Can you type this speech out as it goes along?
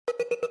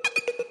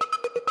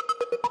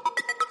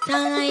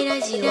SunEye ラ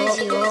ジオ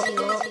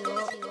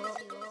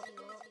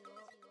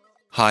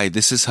Hi,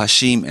 this is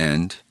Hashim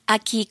and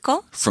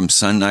Akiko from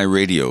SunEye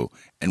Radio,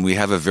 and we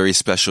have a very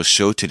special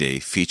show today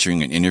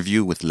featuring an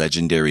interview with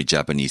legendary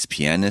Japanese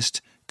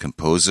pianist,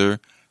 composer,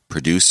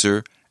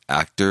 producer,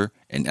 actor,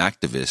 and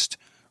activist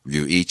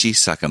Ryuichi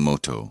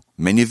Sakamoto.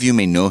 Many of you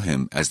may know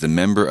him as the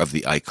member of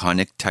the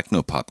iconic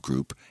techno-pop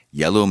group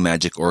Yellow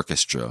Magic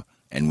Orchestra,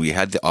 and we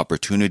had the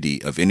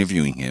opportunity of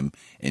interviewing him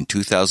in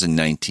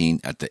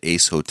 2019 at the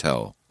Ace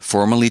Hotel.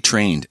 Formerly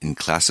trained in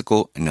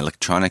classical and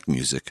electronic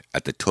music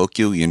at the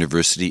Tokyo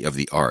University of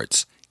the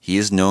Arts, he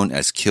is known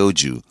as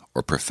Kyoju,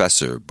 or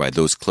Professor, by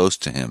those close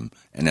to him,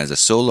 and as a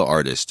solo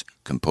artist,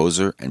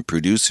 composer, and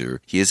producer,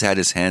 he has had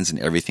his hands in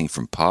everything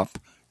from pop,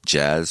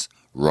 jazz,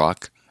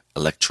 rock,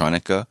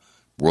 electronica,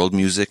 world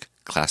music,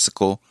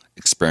 classical,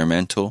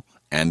 experimental,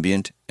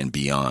 ambient, and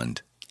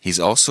beyond. He's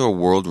also a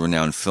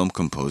world-renowned film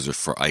composer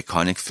for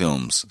iconic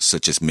films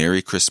such as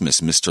Merry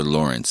Christmas, Mr.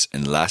 Lawrence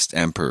and Last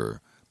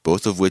Emperor,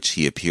 both of which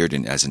he appeared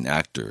in as an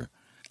actor.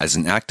 As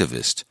an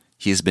activist,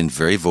 he has been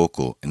very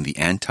vocal in the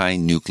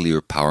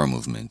anti-nuclear power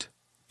movement.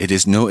 It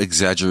is no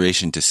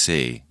exaggeration to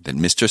say that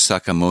Mr.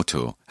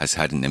 Sakamoto has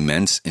had an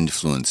immense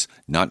influence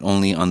not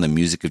only on the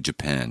music of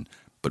Japan,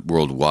 but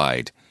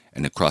worldwide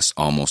and across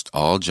almost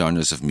all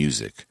genres of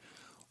music.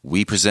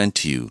 We present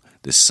to you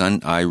the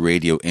SunEye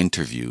Radio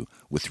interview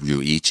with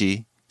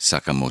Ryuichi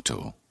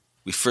Sakamoto.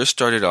 We first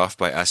started off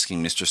by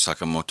asking Mr.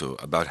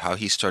 Sakamoto about how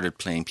he started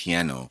playing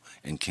piano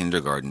in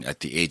kindergarten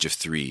at the age of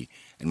 3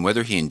 and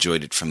whether he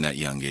enjoyed it from that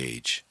young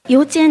age.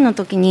 幼稚園の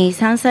時に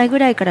3歳ぐ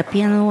らいから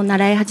ピアノを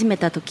習い始め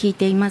たと聞い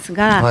ています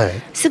が、はい、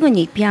すぐ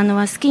にピアノ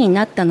は好きに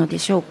なったので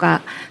しょう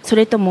か、そ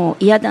れとも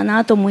嫌だ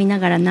なと思いな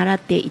がら習っ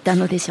ていた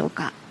のでしょう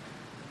か。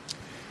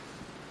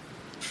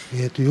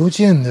幼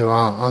稚園で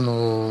は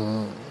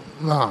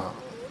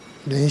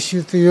練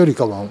習というより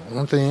かは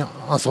本当に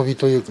遊び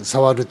というか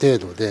触る程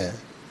度で、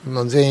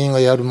全員が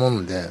やるも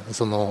ので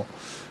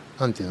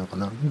なんていうのか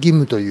な、義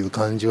務という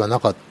感じはな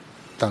かっ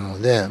た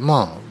ので、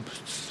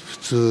普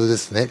通で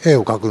すね。絵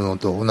を描くの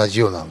と同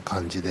じような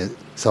感じで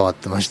触っ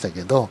てました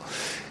けど、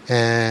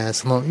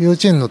その幼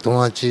稚園の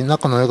友達、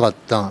仲の良かっ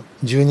た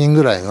10人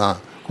ぐらいが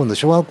今度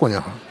小学校に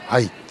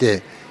入っ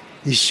て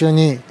一緒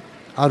に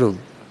ある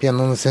ピア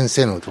ノの先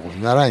生のところ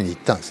に習いに行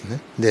ったんですね。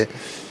で、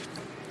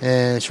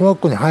小学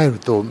校に入る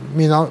と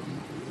みんな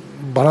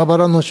バラバ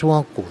ラの小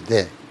学校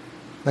で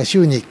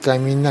週に1回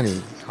みんな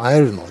に会え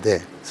るの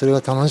で、それ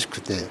が楽しく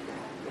て、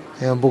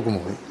僕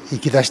も行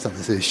き出したん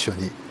ですよ、一緒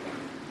に。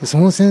そ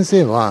の先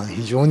生は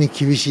非常に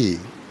厳しい、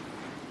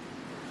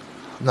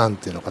なん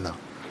ていうのかな、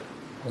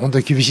本当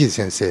に厳しい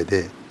先生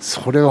で、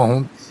それ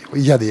は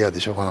嫌で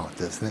しょうがなかっ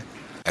たですね。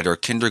 At our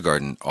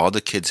kindergarten, all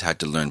the kids had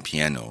to learn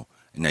piano,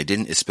 and I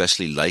didn't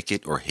especially like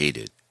it or hate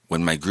it.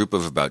 When my group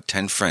of about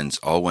 10 friends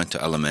all went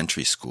to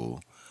elementary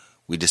school,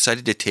 we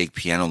decided to take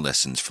piano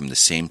lessons from the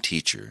same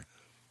teacher.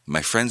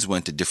 My friends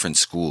went to different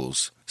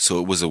schools, so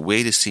it was a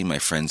way to see my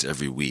friends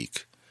every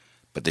week.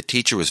 But the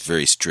teacher was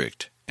very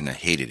strict, and I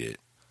hated it.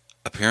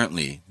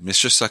 Apparently,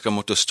 Mr.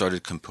 Sakamoto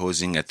started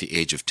composing at the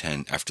age of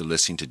 10 after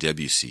listening to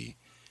Debussy,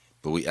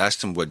 but we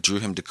asked him what drew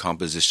him to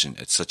composition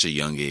at such a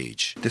young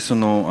age. で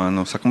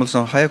坂本さ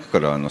んは早くか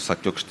ら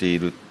作曲してい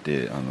るっ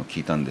て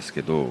聞いたんです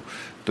けど、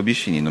デビュッ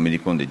シーにのめり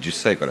込んで10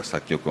歳から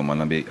作曲を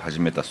学び始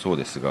めたそう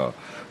ですが、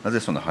なぜ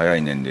その早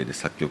い年齢で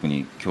作曲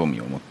に興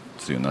味を持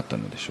つようになった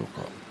のでしょう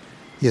か。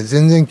いや、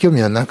全然興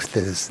味はなく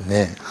てです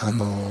ね、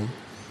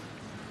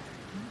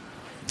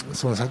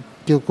その作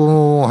曲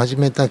を始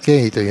めた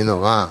経緯という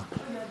のは、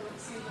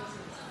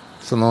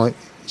その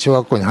小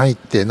学校に入っ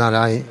て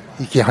行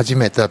き始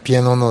めたピ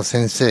アノの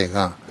先生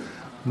が、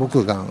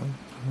僕が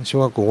小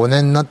学校5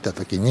年になった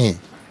時に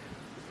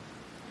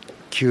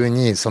急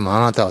にあ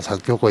なたは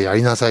作曲をや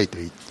りなさいと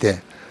言っ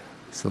て、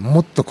も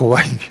っと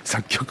怖い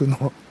作曲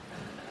の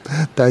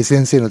大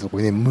先生のとこ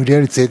ろに無理や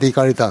り連れて行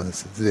かれたんで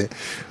す。で、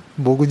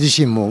僕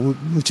自身もう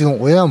ち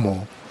の親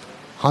も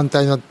反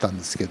対だったん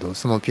ですけど、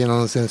そのピアノ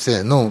の先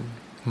生の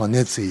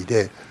熱意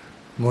で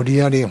無理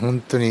やり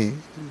本当に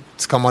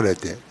掴まれ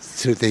て連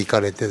れて行か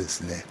れてで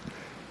すね、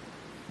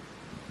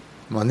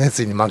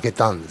熱意に負け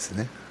たんです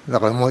ね。だ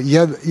からもう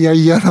嫌な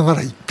が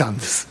ら行ったん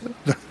です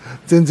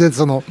全然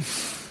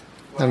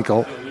何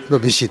かロ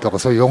ビシーとか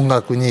そういう音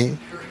楽に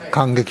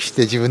感激し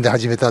て自分で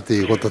始めたと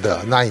いうことで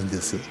はないん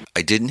です。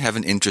 I didn't have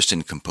an interest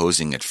in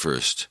composing at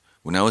first.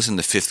 When I was in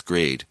the 5th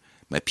grade,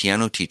 my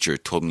piano teacher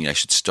told me I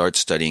should start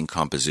studying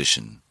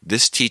composition.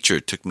 This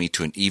teacher took me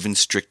to an even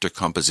stricter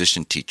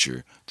composition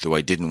teacher, though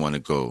I didn't want to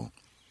go.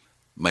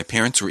 My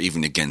parents were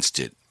even against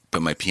it,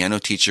 but my piano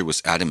teacher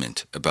was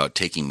adamant about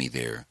taking me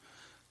there.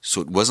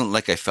 So it wasn't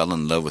like I fell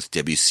in love with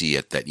Debussy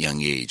at that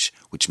young age,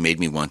 which made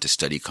me want to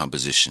study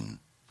composition.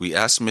 We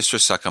asked Mr.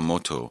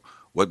 Sakamoto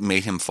what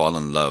made him fall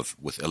in love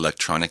with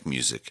electronic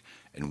music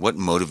and what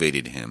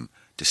motivated him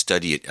to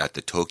study it at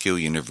the Tokyo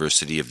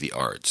University of the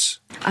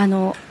Arts.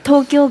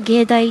 東京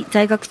芸大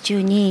在学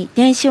中に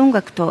電子音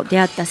楽と出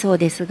会ったそう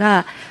です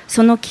が、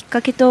そのきっ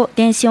かけと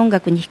電子音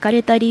楽に惹か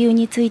れた理由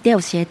について教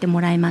えて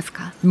もらえます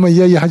か？い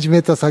やいや始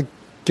めた作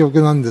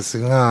曲なんです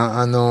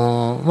が、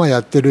や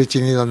ってるう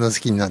ちにだんだん好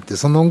きになって、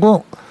その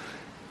後、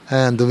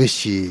ドビュッ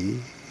シ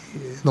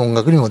ーの音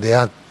楽にも出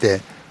会っ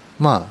て、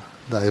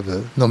だい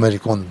ぶのめり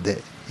込ん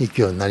でい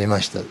くようになりま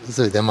した。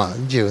それで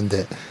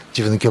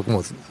自分の曲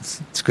も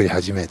作り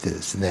始めて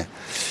ですね、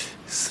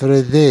そ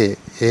れで、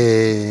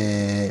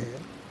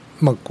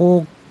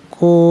高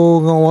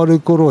校が終わる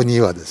頃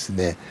にはです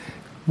ね、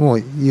もう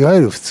いわ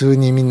ゆる普通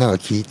にみんなが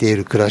聴いてい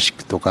るクラシッ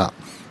クとか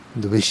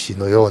ドビュッシー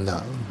のよう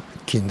な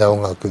近代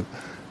音楽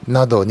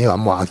などには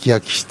もう飽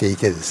きしてい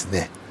てです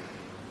ね、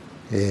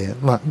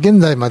現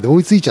在まで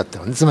追いついちゃった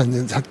ので、つまり、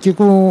ね、作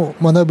曲を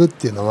学ぶっ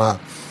ていうのは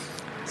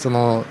そ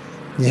の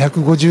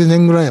250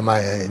年ぐらい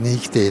前に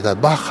生きていた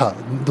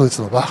ドイ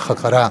ツのバッハ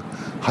から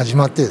始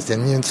まってです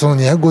ね、そ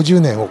の250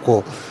年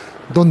を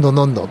どんど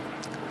ん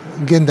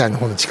現代の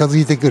方に近づ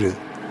いてくる、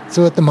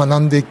そうやって学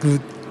んでい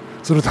く、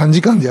それを短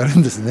時間でやる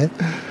んですね。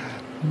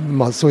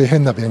そういう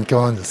変な勉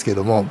強なんですけ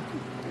ども、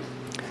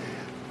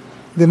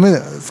で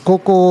高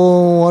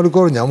校終わる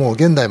頃にはもう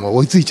現代も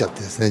追いついちゃっ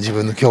てですね、自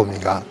分の興味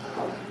が。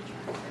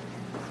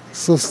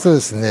そうすると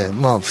ですね、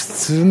普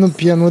通の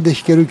ピアノで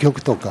弾ける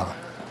曲とか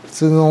普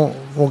通の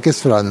オーケ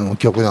ストラの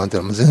曲なんて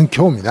のは全然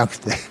興味なく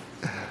て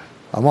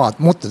も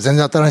っと全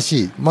然新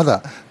しいま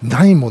だ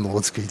ないもの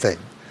を作りたい。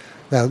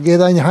だから芸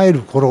大に入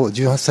る頃、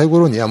18歳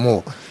頃には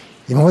もう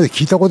今まで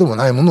聞いたことも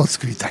ないものを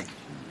作りたい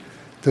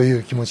とい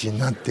う気持ちに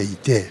なってい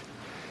て、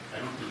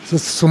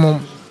そ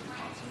の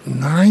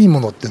ないも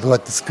のってどうや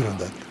って作るん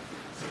だ。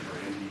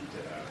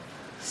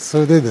そ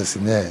れでです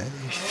ね、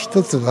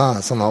一つ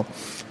はその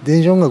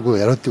電子音楽を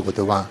やるっていうこ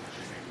とは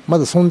ま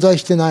だ存在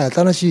してない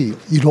新しい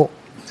色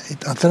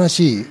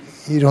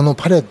の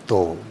パレット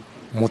を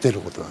持てる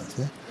ことなんです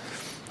ね。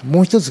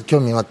もう一つ興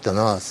味があった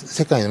のは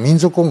世界の民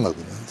族音楽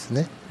なんです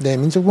ね。で、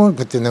民族音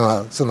楽っていうの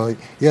はいわ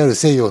ゆる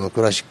西洋の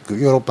クラシック、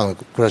ヨーロッパの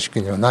クラシック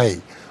にはな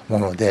いも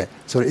ので、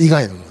それ以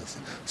外のものです。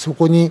そ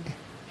こに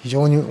非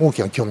常に大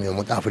きな興味を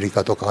持って、アフリ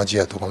カとかアジ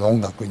アとかの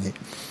音楽に、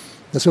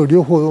それを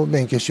両方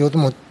勉強しようと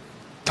思っ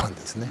たん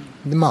ですね。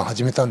で、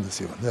始めたんです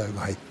よ、大学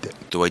入って。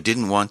Though I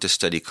didn't want to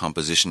study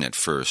composition at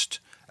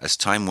first, as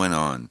time went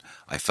on,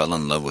 I fell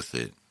in love with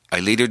it. I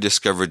later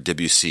discovered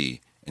Debussy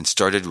and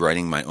started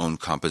writing my own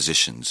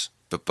compositions.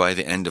 But by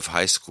the end of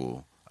high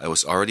school, I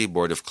was already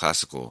bored of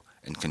classical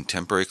and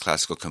contemporary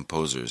classical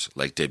composers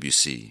like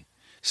Debussy.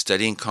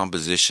 Studying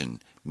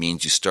composition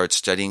means you start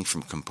studying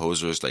from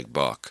composers like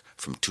Bach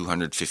from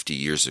 250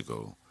 years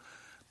ago.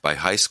 By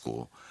high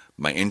school,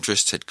 my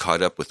interests had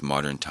caught up with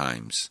modern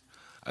times.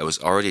 I was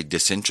already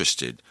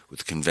disinterested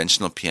with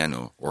conventional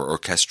piano or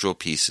orchestral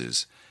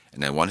pieces,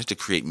 and I wanted to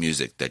create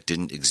music that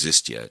didn't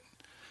exist yet.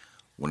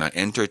 When I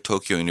entered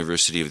Tokyo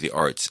University of the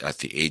Arts at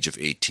the age of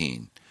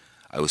 18,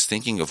 I was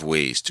thinking of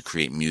ways to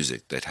create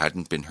music that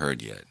hadn't been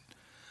heard yet.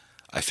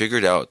 I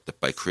figured out that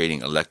by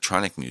creating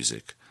electronic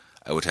music,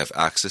 I would have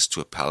access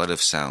to a palette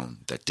of sound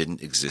that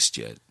didn't exist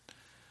yet.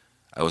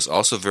 I was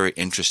also very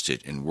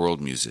interested in world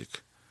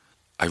music.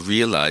 I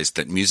realized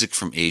that music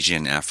from Asia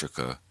and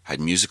Africa had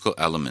musical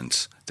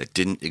elements that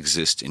didn't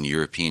exist in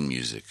European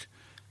music,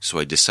 so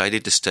I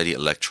decided to study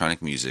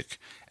electronic music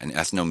and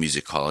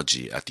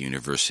ethnomusicology at the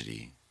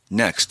university.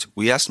 Next,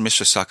 we asked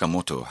Mr.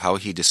 Sakamoto how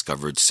he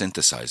discovered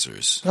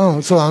synthesizers.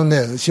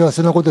 幸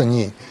せなこと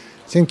に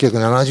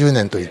1970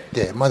年といっ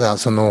てまだ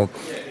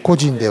個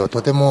人では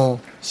とても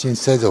シン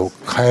セサイザーを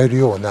買える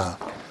ような、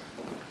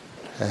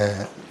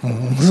も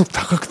のすごく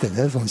高くて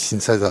ね、そのシン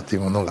セサイザーとい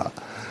うものが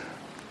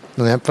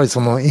やっぱりイン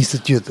ス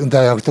ティテュート、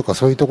大学とか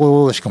そういうと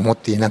ころしか持っ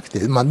ていなくて、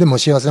でも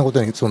幸せなこ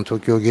とに東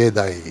京芸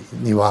大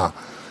には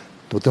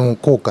とても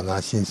高価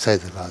なシンセサイ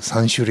ザーが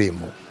3種類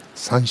も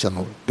3社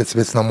の別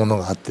々なもの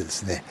があってで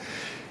すね、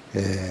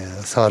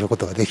触るこ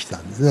とができた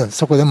んですね。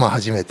そこで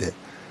初めて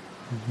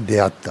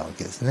出会ったわ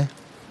けですね。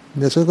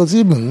でそれが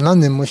随分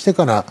何年もして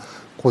から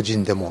個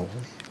人でも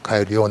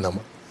買えるような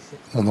も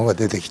のが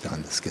出てきた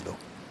んですけど、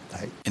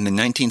はい。In the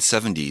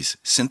 1970s,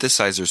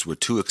 synthesizers were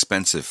too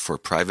expensive for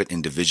private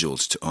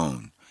individuals to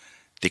own.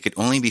 They could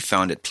only be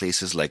found at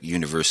places like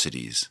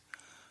universities.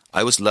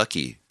 I was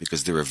lucky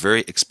because there were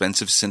very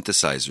expensive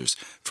synthesizers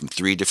from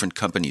 3 different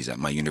companies at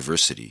my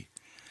university.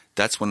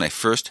 That's when I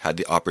first had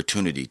the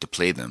opportunity to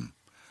play them.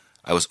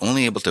 I was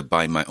only able to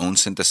buy my own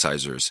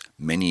synthesizers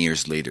many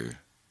years later.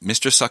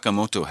 Mr.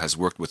 Sakamoto has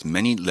worked with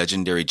many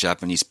legendary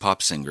Japanese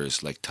pop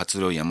singers like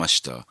Tatsuro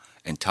Yamashita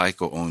and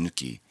Taiko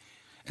Onuki,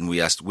 and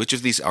we asked which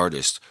of these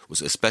artists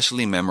was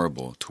especially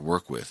memorable to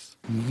work with.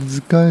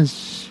 難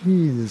し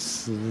いで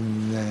す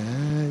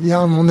ね。い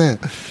や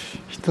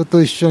人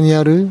と一緒に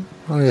やる、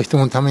あるいは人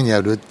のために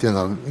やるっていう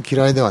のは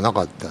嫌いではな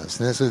かったで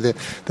すね。それで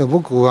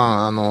僕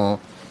はあま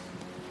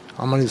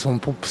りポ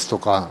ップスと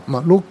か、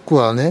ロック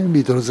はね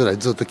ビートルズ以来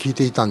ずっと聴い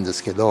ていたんで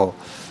すけど、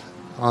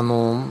や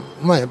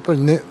っぱり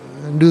ね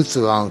ルーツ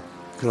は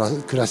クラ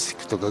シッ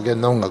クとか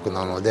現代音楽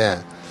なので、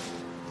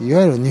い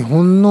わゆる日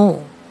本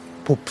の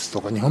ポップス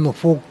とか日本の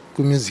フォー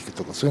クミュージック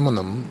とかそういうも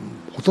のは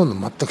ほとんど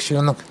全く知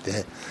らなく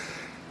て、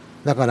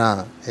だか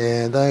ら、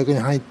大学に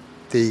入っ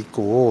て以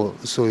降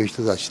そういう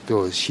人たち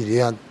と知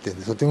り合って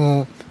とて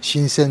も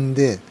新鮮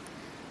で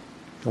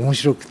面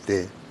白く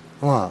て、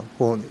まあ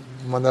こ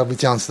う学ぶ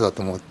チャンスだ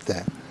と思っ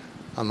て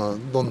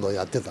どんどん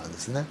やってたんで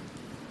すね。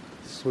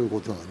そういうこ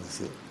となんで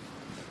す。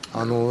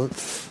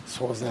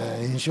そうです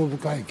ね、印象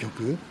深い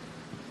曲、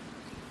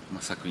ま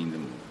あ、作品で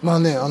もまあ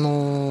ね、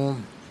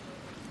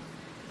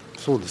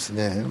そうです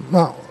ね、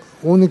まあ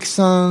大貫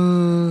さ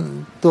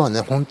んとは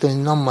ね本当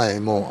に何枚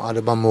もア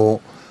ルバム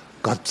を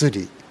がっつ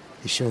り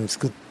一緒に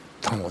作っ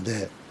たの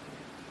で、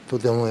と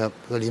てもやっ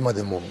ぱり今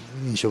でも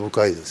印象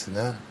深いです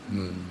ね。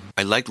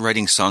I liked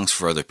writing songs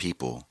for other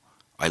people.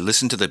 I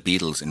listened to the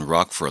Beatles and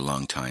rock for a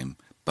long time,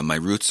 but my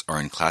roots are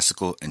in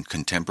classical and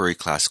contemporary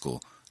classical,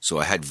 so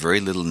I had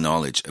very little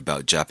knowledge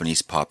about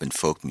Japanese pop and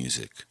folk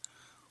music.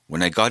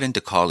 When I got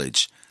into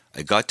college,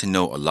 I got to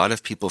know a lot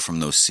of people from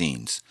those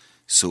scenes,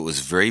 so it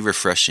was very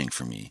refreshing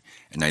for me,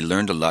 and I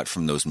learned a lot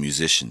from those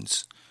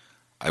musicians.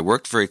 I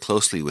worked very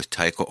closely with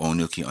Taiko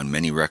Onuki on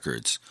many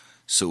records,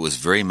 so it was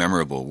very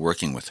memorable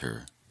working with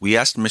her. We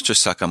asked Mr.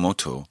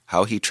 Sakamoto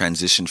how he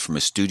transitioned from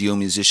a studio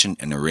musician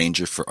and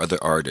arranger for other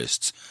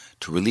artists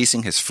to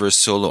releasing his first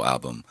solo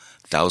album,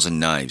 Thousand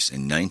Knives,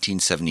 in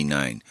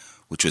 1979,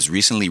 which was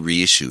recently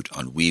reissued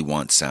on We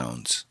Want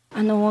Sounds.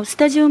 ス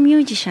タジオミ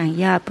ュージシャン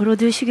やプロ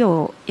デュース業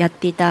をやっ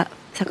ていた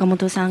坂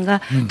本さん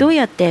がどう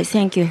やって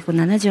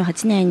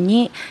1978年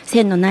に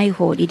千のナイ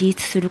フをリリー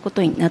スするこ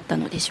とになった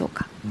のでしょう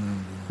か。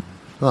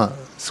まあ、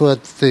そうやっ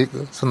て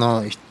そ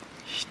の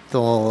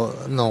人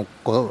の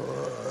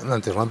な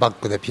んていうのかな、バッ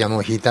クでピアノ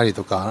を弾いたり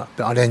とか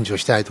アレンジを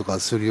したりとか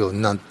するよう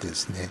になってで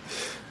すね、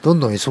どん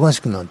どん忙し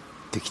くなっ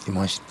てきて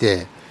まし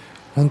て、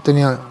本当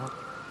に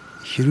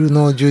昼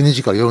の12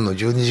時から夜の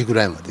12時ぐ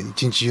らいまで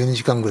1日12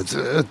時間ぐらいず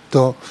っ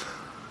と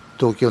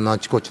東京のあ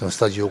ちこちのス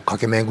タジオを駆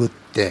け巡っ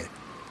て、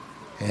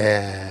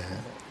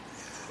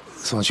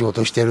その仕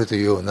事をしていると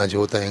いうような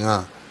状態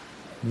が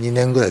2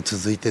年ぐらい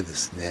続いてで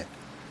すね、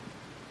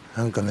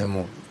なんかね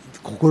もう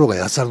心が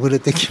やさぐれ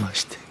てきま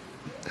して、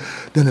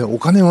でねお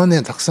金は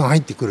ねたくさん入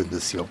ってくるんで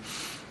すよ。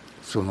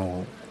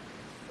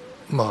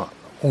まあ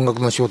音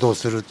楽の仕事を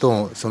する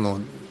とその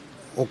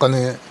お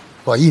金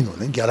はいいの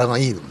ね、ギャラが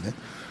いいのね。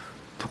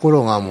とこ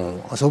ろが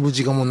もう遊ぶ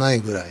時間もない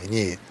ぐらい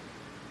に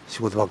仕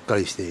事ばっか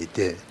りしてい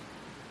て、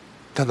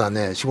ただ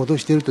ね仕事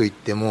してると言っ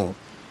ても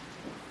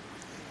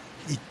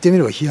言ってみ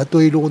れば日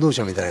雇い労働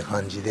者みたいな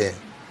感じで、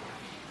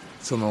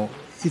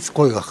いつ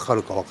声がかか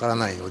るかわから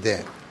ないの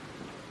で、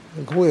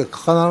声が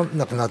かから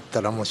なくなっ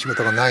たらもう仕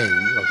事がないわ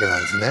けな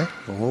んですね。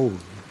おう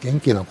元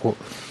気な子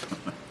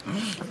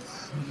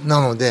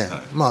なので、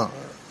まあ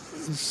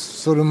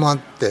それもあっ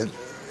て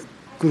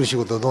来る仕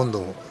事をどんど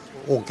ん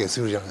OK す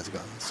るじゃないですか。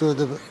それ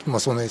で、まあ、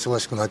そんなに忙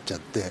しくなっちゃっ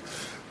て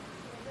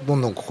ど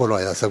んどん心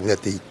はやさぐれ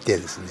ていって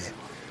ですね、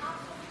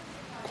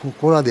こ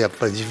こらでやっ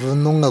ぱり自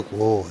分の音楽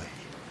を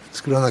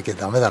作らなきゃ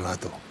ダメだな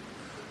と。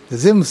で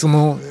全部そ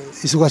の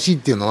忙しいっ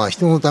ていうのは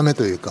人のため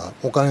というか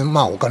お金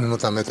の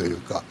ためという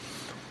か、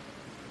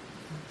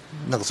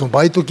なんかその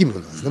バイト気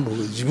分なんですね。僕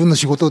自分の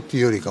仕事って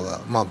いうよりか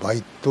はまあバ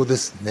イトで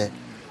すね。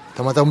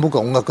たまたま僕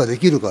は音楽がで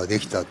きるからで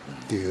きたっ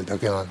ていうだ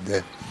けなん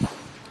で、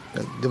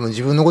でも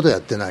自分のことはや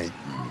ってない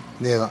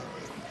で、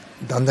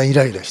だんだんイ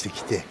ライラして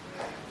きて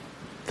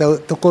た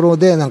ところ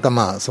で、なんか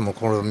まあその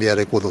コロンビア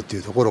レコードってい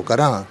うところか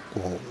ら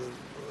こ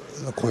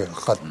う声が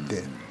かかっ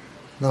て、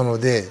なの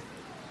で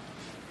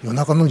夜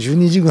中の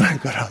12時ぐらい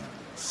から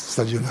ス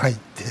タジオに入っ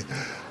て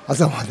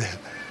朝まで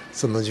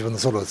その自分の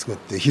ソロを作っ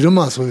て、昼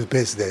間はそういうペ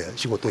ースで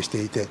仕事をし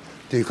ていてっ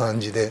ていう感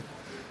じで、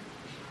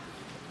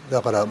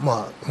だから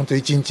まあ本当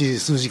1日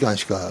数時間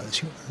しか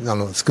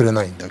作れ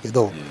ないんだけ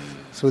ど、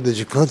それで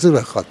10ヶ月ぐ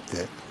らいかかっ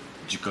て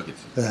10ヶ月、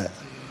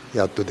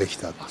やっとでき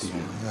たっていう、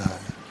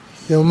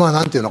でもまあ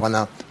なんていうのか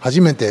な、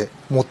初めて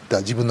持った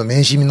自分の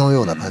名刺の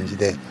ような感じ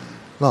で、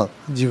まあ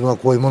自分は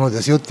こういうもの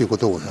ですよっていうこ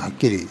とをはっ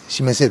きり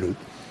示せる。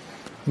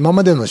今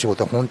までの仕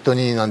事は本当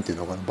になんていう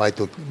のかな、バイ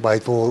ト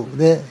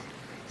で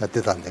やっ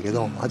てたんだけ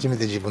ど、初め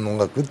て自分の音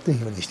楽っていう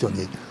ふうに人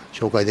に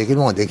紹介できる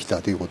のができ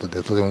たということ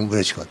でとても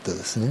嬉しかったで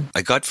すね。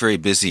 I got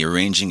very busy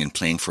arranging and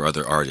playing for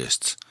other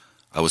artists.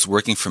 I was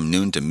working from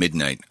noon to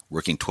midnight,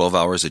 working 12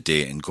 hours a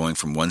day and going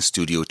from one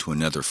studio to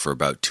another for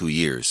about 2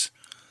 years.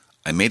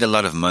 I made a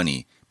lot of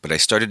money, but I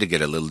started to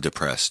get a little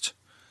depressed.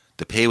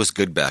 The pay was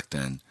good back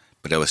then,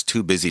 but I was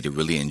too busy to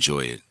really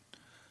enjoy it.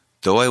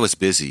 Though I was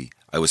busy,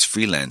 I was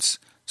freelance,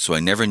 so I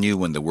never knew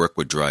when the work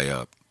would dry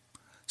up.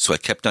 So I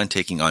kept on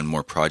taking on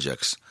more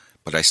projects,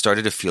 but I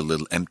started to feel a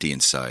little empty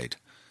inside.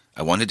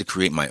 I wanted to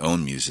create my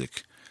own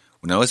music.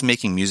 When I was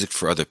making music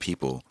for other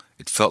people,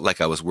 it felt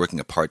like I was working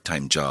a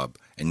part-time job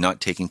and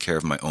not taking care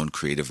of my own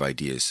creative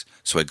ideas,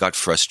 so I got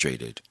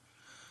frustrated.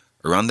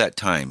 Around that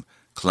time,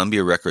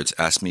 Columbia Records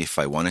asked me if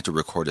I wanted to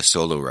record a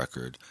solo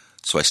record,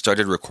 so I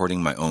started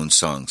recording my own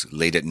songs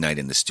late at night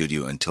in the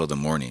studio until the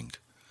morning.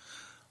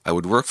 I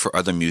would work for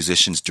other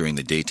musicians during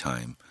the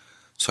daytime,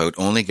 so I would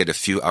only get a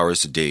few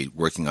hours a day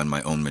working on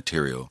my own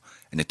material,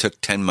 and it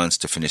took 10 months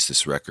to finish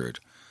this record.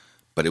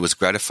 But it was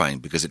gratifying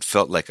because it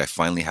felt like I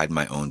finally had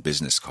my own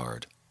business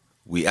card.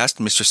 We asked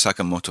Mr.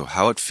 Sakamoto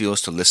how it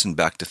feels to listen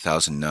back to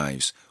Thousand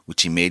Knives,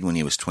 which he made when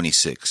he was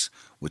 26,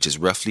 which is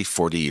roughly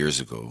 40 years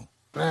ago.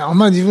 あん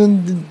まり自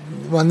分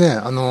はね、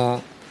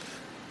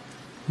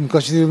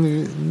昔の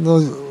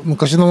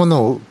も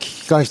のを聞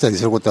き返したり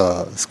すること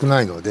は少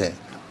ないので、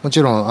も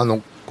ちろ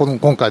ん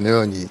今回の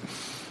ように、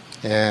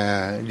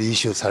リイ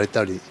シューされ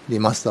たりリ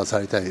マスターさ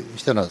れたり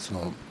したら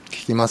聞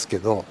きますけ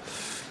ど、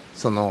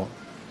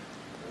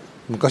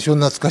昔を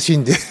懐かし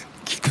んで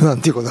聞くな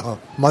んていうことは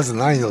まず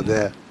ないの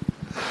で、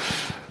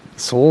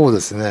そう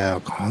です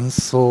ね、感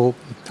想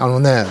た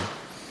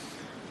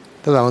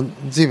だ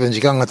随分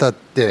時間が経っ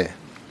て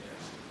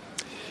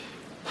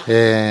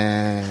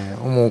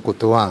思うこ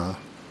とは、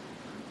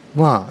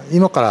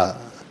今から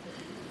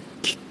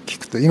聞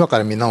くと、今か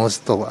ら見直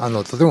すと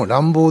とても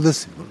乱暴で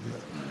すよ。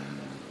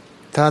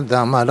た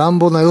だ乱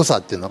暴な良さ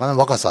っていうのかな、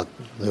若さ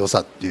の良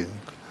さっていう、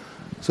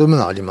そういうも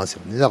のはあります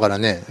よね。だから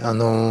ね、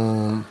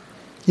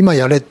今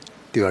やれって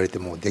言われて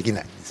もでき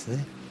ないんです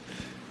ね。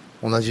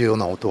同じよう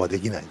な音はで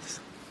きないで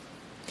す。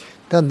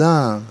た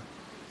だ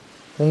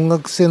音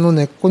楽性の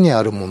根っこに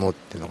あるものっ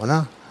ていうのか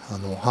な、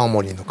ハー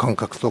モニーの感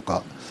覚と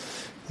か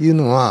いう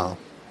のは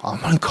あ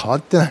んまり変わ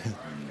ってない。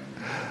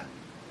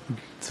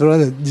それは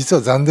ね、実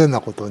は残念な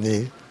こと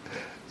に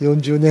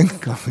40年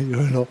間い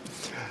ろいろ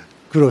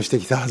苦労して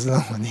きたはず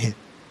なのに、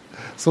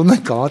そんな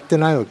に変わって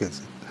ないわけで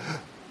す。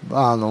こ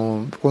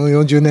の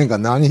40年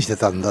間何して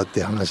たんだっ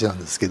ていう話なん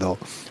ですけど、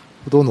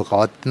ほとんど変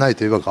わってない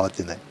といえば変わっ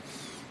てない。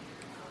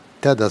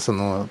ただやっ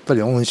ぱ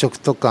り音色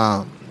と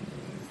か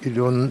い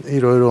ろ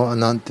いろ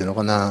なんていうの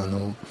かな、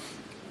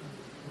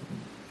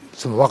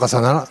その若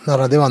さな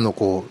らではの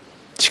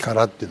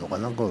力っていうのか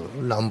な、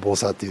乱暴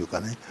さという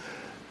かね、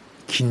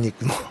筋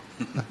肉の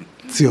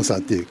強さ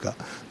というか、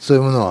そう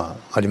いうものは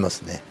ありま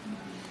すね。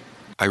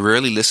I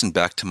rarely listen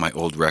back to my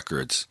old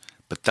records,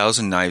 but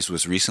Thousand Knives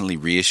was recently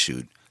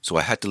reissued, so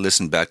I had to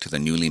listen back to the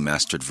newly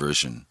mastered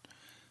version.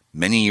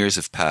 Many years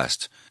have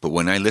passed, but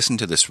when I listen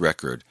to this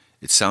record,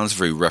 it sounds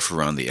very rough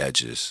around the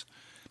edges.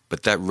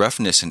 But that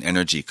roughness and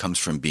energy comes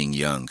from being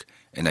young,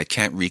 and I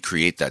can't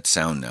recreate that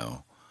sound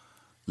now.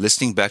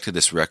 Listening back to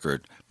this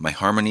record, my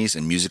harmonies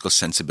and musical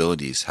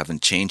sensibilities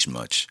haven't changed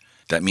much.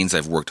 That means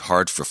I've worked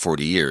hard for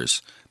 40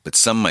 years, but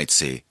some might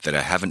say that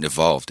I haven't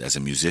evolved as a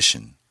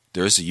musician.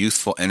 There is a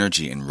youthful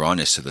energy and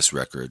rawness to this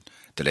record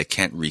that I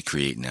can't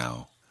recreate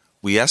now.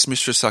 We asked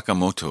Mr.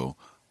 Sakamoto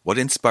what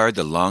inspired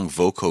the long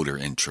vocoder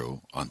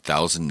intro on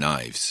Thousand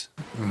Knives.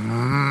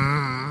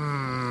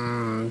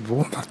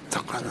 どうだっ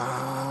たか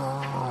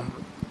な。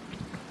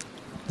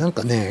なん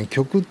かね、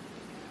曲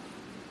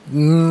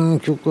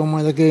は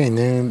前だけに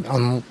ね、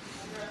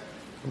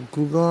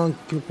僕が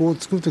曲を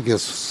作るときは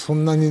そ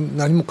んなに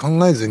何も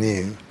考えず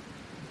に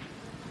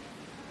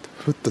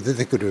ふっと出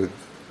てくる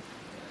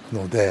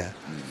ので、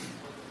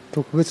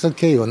特別な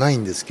経緯はない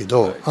んですけ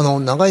ど、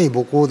長い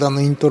ボコーダ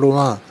のイントロ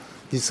は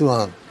実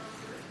は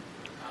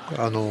中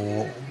国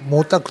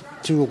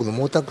の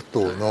毛沢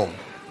東の、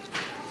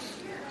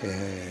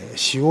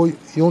詩を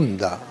読ん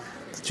だ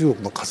中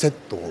国のカセッ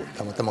トを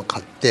たまたま買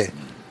って、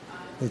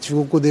中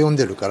国語で読ん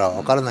でるから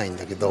わからないん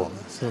だけど、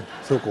す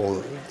ごく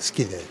好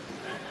きで、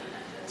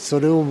そ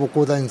れをボ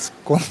コーダに突っ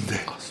込んで、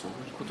そうい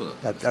うこと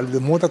だった。あれで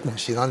毛沢東の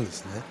詩なんで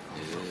すね。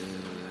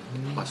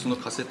その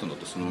カセットの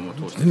音そのま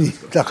ま通してるんで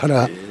すか。だか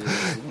ら、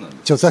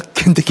著作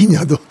権的に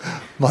は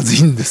まず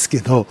いんですけ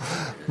ど、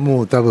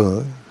もう多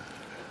分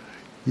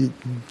い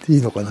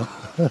いのかな。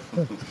じゃ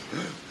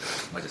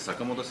あ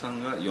坂本さ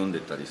んが読んで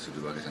たりす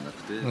るわけじゃな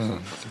くて、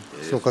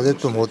そうカセッ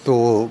トの音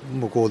を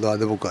ボコーダー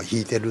で僕は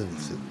弾いてるん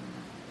ですよ。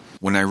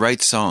When I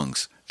write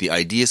songs, the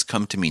ideas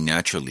come to me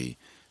naturally,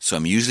 so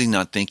I'm usually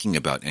not thinking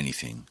about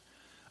anything.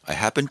 I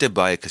happened to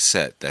buy a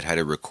cassette that had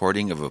a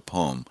recording of a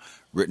poem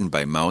written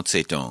by Mao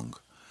Zedong.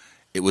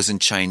 It was in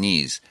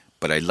Chinese,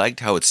 but I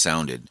liked how it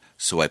sounded,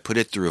 so I put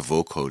it through a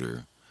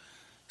vocoder.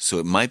 So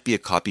it might be a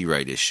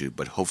copyright issue,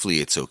 but hopefully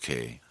it's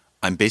okay.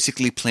 I'm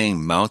basically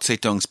playing Mao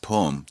Zedong's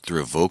poem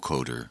through a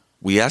vocoder.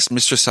 We asked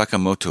Mr.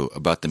 Sakamoto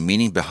about the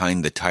meaning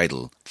behind the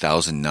title,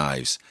 Thousand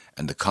Knives,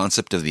 and the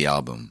concept of the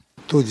album.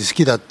 当時好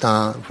きだっ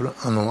た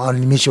ア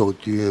ンリ・ミショー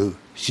という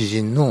詩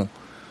人の、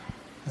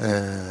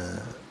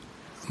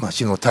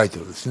詩のタイト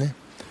ルですね。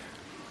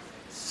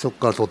そこ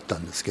から取った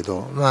んですけ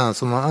ど、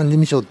そのアンリ・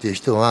ミショーっていう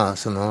人は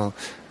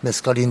メ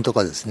スカリンと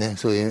かですね、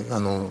そういう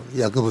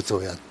薬物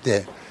をやっ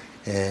て、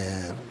違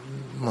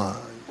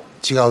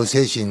う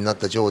精神になっ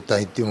た状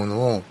態っていうも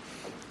のを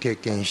経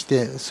験し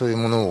て、そういう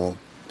ものを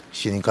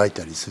詩に書い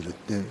たりするっ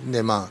て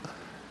で、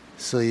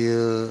そう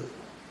いう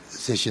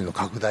精神の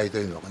拡大と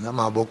いうのか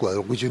な、僕は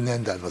60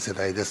年代の世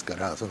代ですか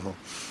ら、ヒッ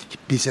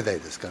ピー世代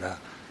ですから、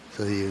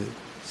そういう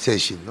精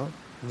神の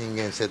人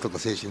間性とか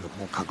精神の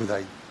拡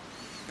大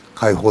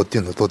解放って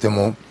いうのをとて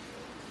も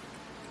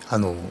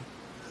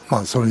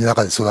その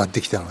中で育っ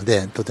てきたの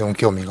で、とても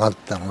興味があっ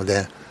たの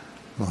で、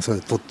それ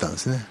で撮ったんで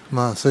すね。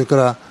それか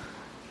ら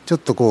ちょっ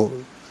と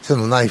そ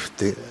のナイフっ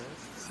て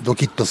ド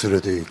キッとす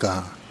るという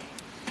か、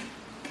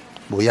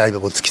刃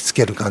を突きつ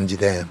ける感じ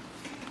で、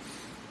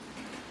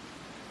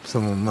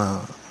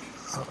まあ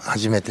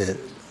初めて、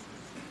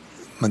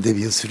デ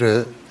ビューす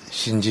る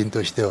新人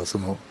としては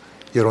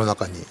世の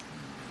中に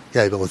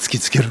刃を突き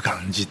つける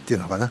感じっていう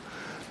のかな、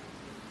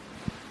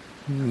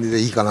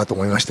でいいかなと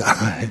思いました。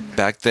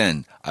Back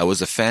then, I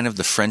was a fan of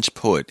the French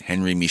poet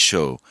Henri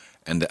Michaud,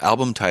 and the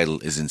album title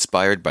is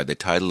inspired by the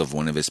title of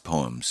one of his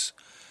poems.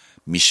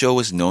 Michaud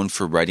was known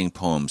for writing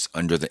poems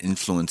under the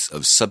influence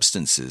of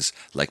substances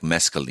like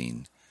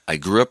mescaline. I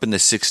grew up in the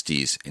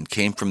 60s and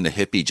came from the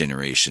hippie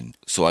generation,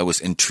 so I was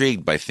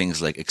intrigued by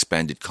things like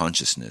expanded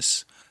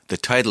consciousness. The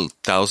title,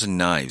 Thousand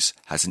Knives,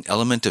 has an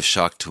element of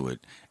shock to it,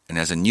 and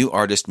as a new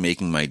artist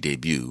making my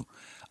debut,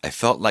 I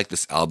felt like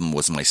this album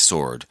was my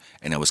sword,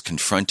 and I was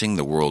confronting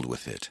the world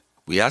with it.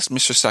 We asked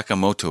Mr.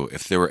 Sakamoto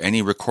if there were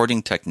any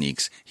recording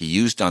techniques he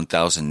used on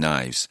Thousand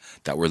Knives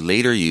that were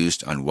later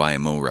used on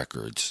YMO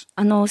records.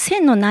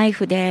 千のナイ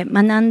フで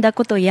学んだ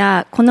こと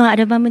や、このア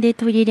ルバムで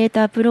取り入れ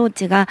たアプロー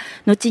チが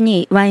後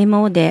に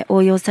YMO で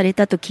応用され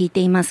たと聞いて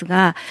います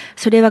が、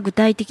それは具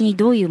体的に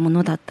どういうも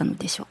のだったの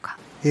でしょうか。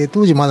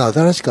当時まだ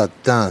新しかっ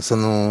たコ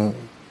ン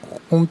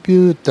ピ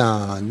ュー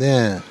ター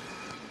で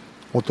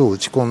音を打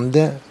ち込ん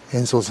で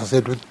演奏さ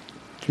せるっ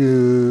て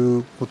い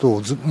うこと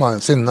を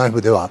千のナイ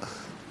フでは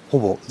ほ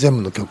ぼ全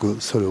部の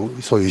曲そう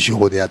いう手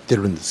法でやって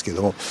るんですけ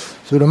ど、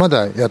それま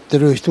だやって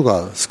る人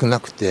が少な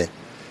くて、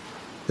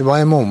で場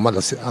合もま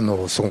だそ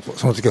の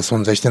時は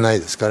存在してない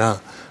ですか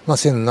ら、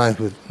千のナイ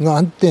フがあ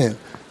って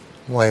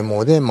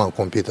YMOで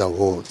コンピューター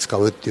を使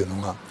うっていう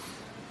のが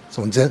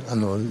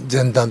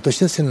前段とし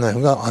て千のナイ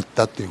フがあっ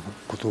たっていう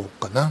こと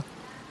かな。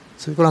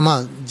それから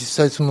実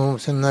際千の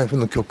ナイフ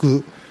の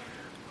曲、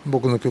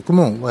僕の曲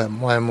も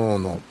YMO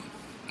の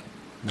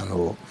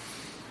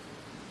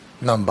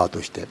ナンバー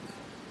として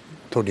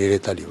取り入れ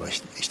たりは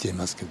してい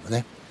ますけど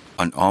ね。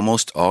On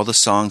almost all the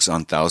songs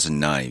on Thousand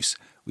Knives,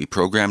 we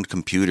programmed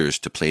computers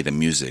to play the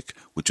music,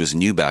 which was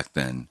new back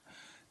then.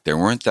 There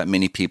weren't that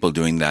many people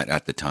doing that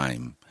at the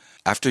time.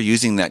 After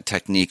using that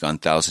technique on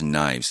Thousand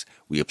Knives,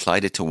 we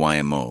applied it to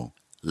YMO.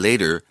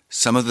 Later,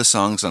 some of the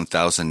songs on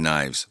Thousand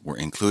Knives were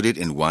included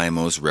in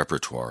YMO's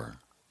repertoire.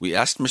 We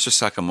asked Mr.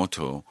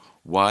 Sakamoto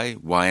why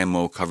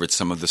YMO covered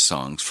some of the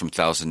songs from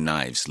Thousand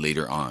Knives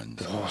later on.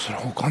 それ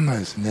は分かんない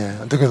ですね。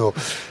だけど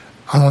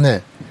YMO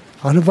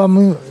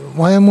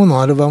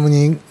のアルバム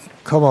に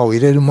カバーを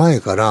入れる前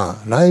から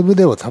ライブ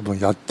では多分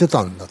やって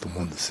たんだと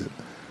思うんです。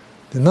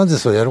でなぜ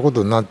それやるこ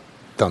とになっ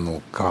た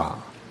のか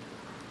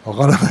わ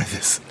からないで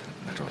す。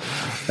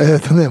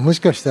もし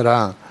かした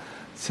ら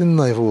千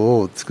のナイフ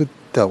を作っ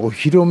たお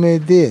披露目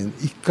で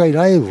一回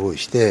ライブを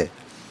して、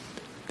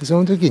でそ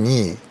の時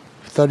に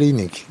2人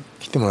に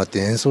来てもらって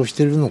演奏し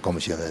てるのか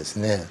もしれないです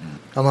ね。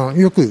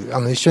よく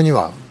一緒に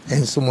は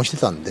演奏もして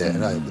たんで、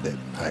ライブで。は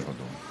い。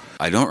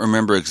I don't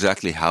remember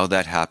exactly how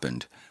that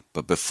happened,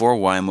 but before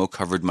YMO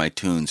covered my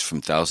tunes from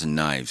Thousand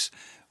Knives,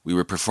 we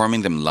were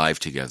performing them live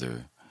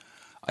together.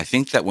 I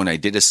think that when I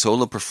did a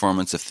solo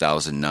performance of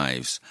Thousand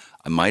Knives,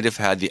 I might have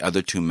had the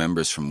other two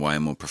members from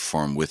YMO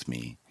perform with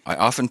me. I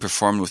often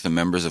performed with the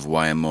members of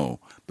YMO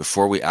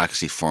before we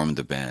actually formed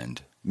the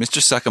band.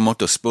 Mr.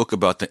 Sakamoto spoke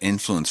about the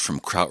influence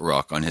from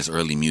krautrock on his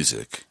early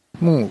music.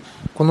 もう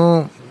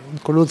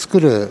これを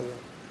作る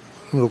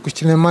6、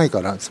7年前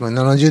から、つまり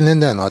70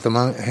年代の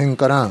頭辺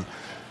から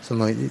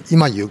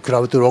今言うクラ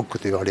ウドロック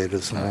と言われる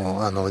ジャ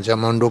ー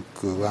マンロッ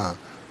クは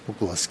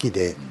僕は好き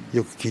で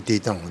よく聴いて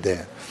いたの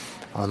で、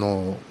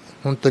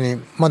本当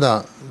にま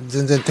だ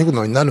全然テク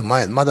ノになる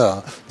前、ま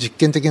だ実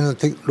験的な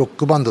ロッ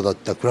クバンドだっ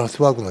たクラフ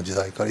トワークの時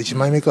代から1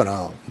枚目か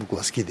ら僕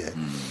は好きで、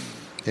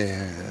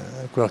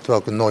クラフト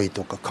ワークノイ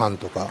とかカン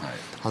とか、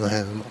あの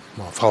辺、フ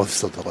ァウス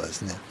トとかで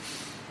すね、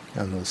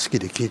好き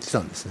で聴いてた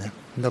んですね。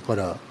だか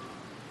ら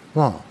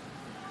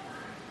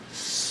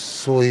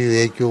そう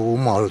いう影響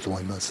もあると思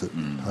います。はい、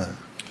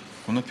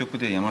この曲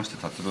で山下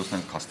達郎さん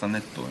がカスタネ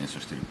ットを演奏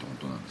しているって本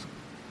当なんで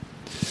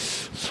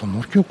すか？そ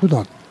の曲だ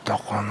った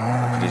か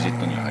な。クレジッ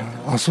トに入っ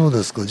てる。そう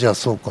ですか。じゃあ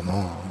そうか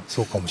な。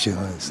そうかもしれ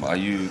ないですね。ああ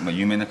いう、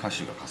有名な歌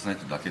手がカスタネッ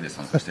トだけで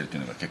参加してるってい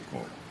うのが結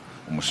構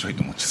面白い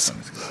と思っちゃったん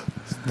ですけど。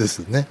です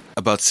ね。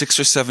About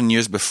 6 or 7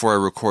 years before I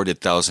recorded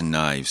Thousand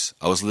Knives,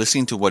 I was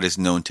listening to what is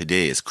known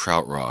today as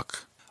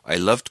krautrock. I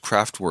loved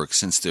Kraftwerk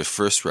since their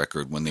first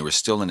record when they were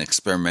still an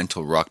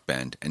experimental rock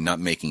band and not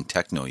making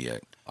techno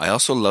yet. I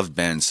also loved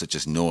bands such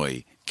as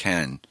Neu,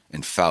 Can,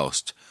 and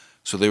Faust,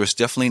 so there was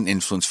definitely an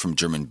influence from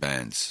German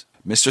bands.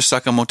 Mr.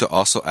 Sakamoto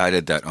also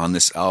added that on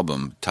this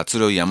album,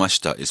 Tatsuro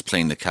Yamashita is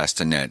playing the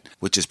castanet,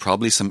 which is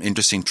probably some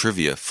interesting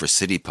trivia for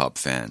city pop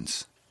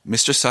fans.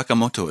 Mr.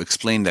 Sakamoto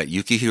explained that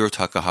Yukihiro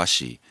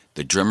Takahashi,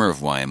 the drummer of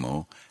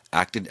YMO,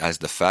 acted as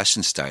the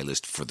fashion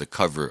stylist for the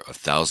cover of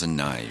Thousand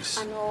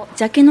Knives.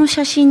 ジャケの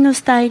写真の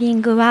スタイリ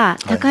ングは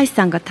高橋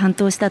さんが担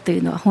当したとい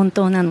うのは本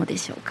当なので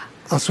しょうか？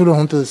それは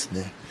本当です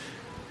ね。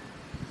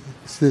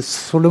で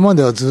それま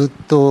ではず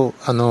っと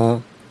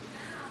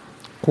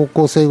高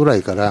校生ぐら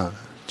いから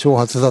長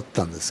髪だっ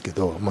たんですけ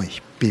ど、ヒ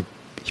ッ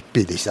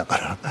ピーでした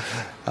か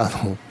ら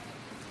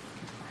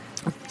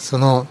そ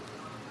の、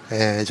ジ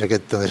ャケッ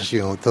トの写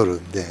真を撮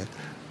るんで、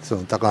そ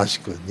の高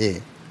橋君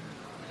に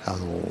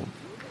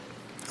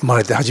生ま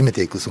れて初め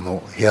て行くそ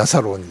のヘア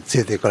サロンに連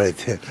れて行かれ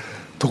て、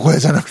床屋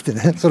じゃなくて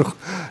ね、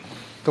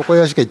床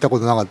屋しか行ったこ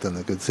となかったん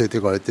だけど連れて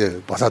行かれ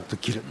てバサッと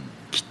切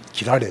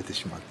られて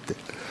しまって、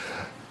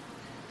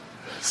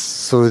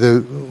それで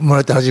生ま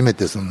れて初め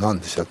て何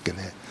でしたっけ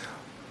ね、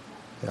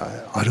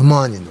アル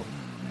マーニの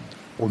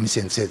お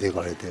店に連れて行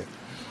かれて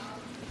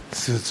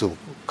スーツを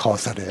買わ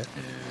され、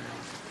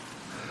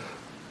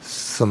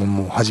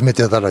もう初め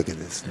てだらけ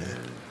ですね。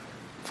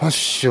ファッ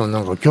ションな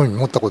んか興味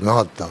持ったことな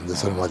かったんで、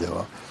それまで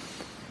は。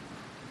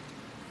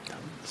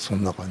そ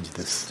んな感じ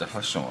です。じゃあファ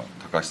ッションは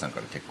高橋さんか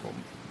ら結構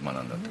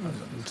学んだって感じ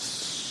なんで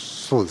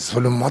すか？そうです。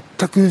それ全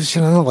く知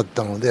らなかっ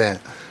たので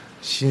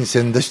新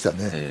鮮でした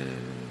ね。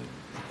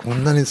こ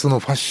んなにその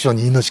ファッション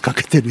に命か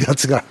けてるや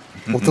つが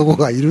男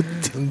がいるっ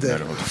ていうんで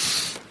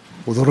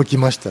驚き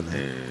ましたね。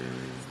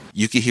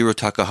Yukihiro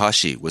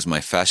Takahashi was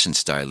my fashion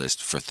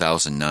stylist for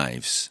Thousand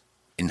Knives.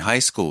 In high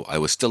school, I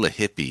was still a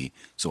hippie,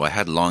 so I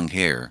had long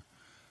hair.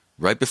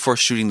 Right before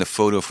shooting the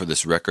photo for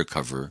this record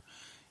cover,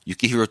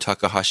 Yukihiro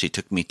Takahashi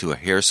took me to a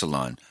hair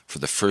salon for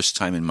the first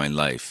time in my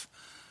life.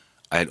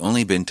 I had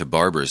only been to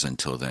barbers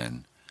until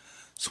then.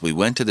 So we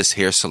went to this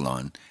hair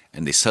salon,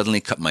 and they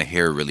suddenly cut my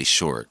hair really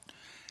short.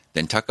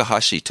 Then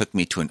Takahashi took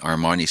me to an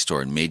Armani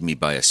store and made me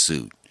buy a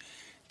suit.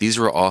 These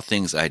were all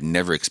things I had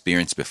never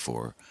experienced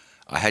before.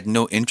 I had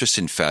no interest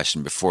in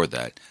fashion before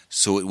that,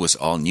 so it was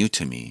all new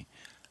to me.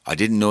 I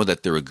didn't know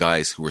that there were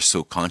guys who were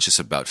so conscious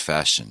about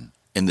fashion.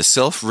 In the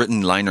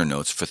self-written liner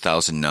notes for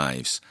Thousand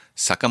Knives,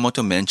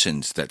 Sakamoto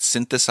mentions that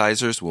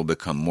synthesizers will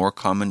become more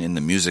common in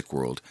the music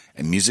world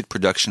and music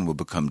production will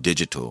become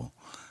digital.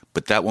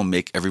 But that will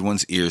make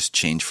everyone's ears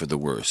change for the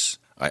worse.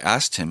 I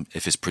asked him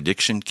if his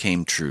prediction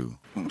came true.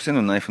 背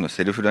のナイフの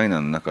セルフライナー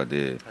の中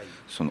で、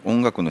その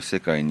音楽の世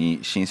界に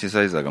シンセ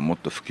サイザーがもっ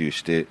と普及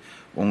して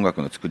音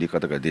楽の作り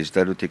方がデジ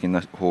タル的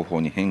な方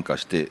法に変化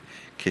して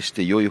決し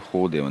て良い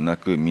方ではな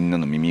くみんな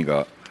の耳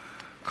が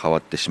変わ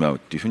ってしまうっ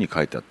ていうふうに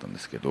書いてあったんで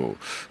すけど、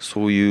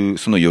そういう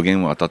その予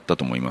言は当たった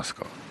と思います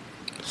か？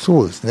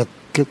そうですね、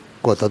結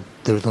構当たっ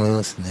てると思い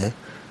ますね。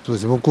そう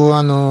です。僕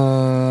は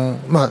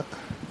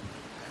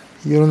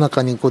世の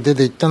中に出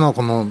ていったのは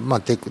この、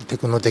テ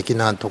クノ的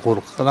なとこ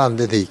ろから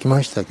出ていき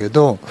ましたけ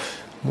ど、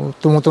も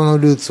ともとの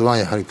ルーツは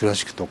やはりクラ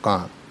シックと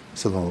か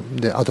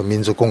であと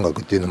民族音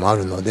楽っていうのもあ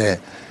るので、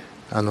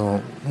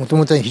もと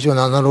もと非常に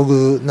アナロ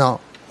グな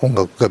音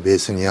楽がベー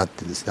スにあっ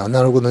てですね、ア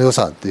ナログの良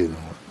さっていう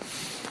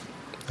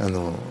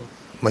の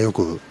をよ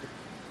く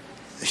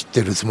知っ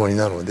てるつもり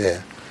なので、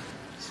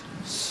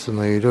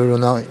いろいろ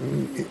な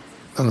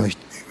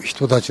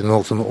人たち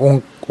の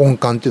音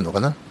感っていうのか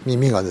な、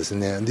耳がです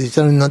ねデジ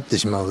タルになって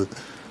しまう、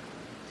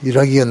揺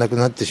らぎがなく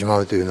なってしま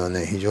うというのは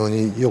ね、非常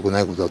に良く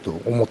ないことだと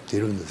思ってい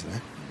るんです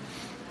ね。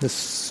で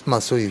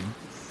そういう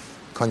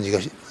感じが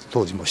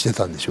当時もして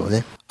たんでしょう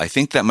ね。 I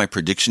think that my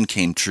prediction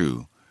came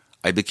true.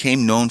 I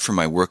became known for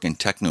my work in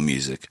techno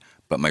music,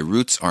 but my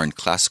roots are in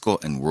classical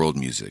and world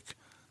music.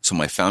 So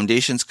my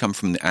foundations come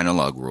from the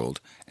analog world,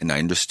 and I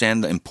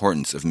understand the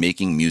importance of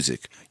making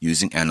music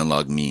using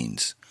analog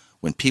means.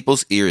 When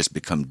people's ears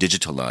become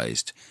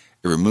digitalized,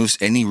 it removes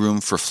any room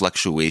for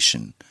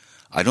fluctuation.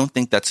 I don't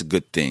think that's a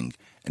good thing,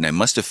 and I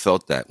must have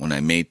felt that when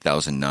I made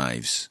Thousand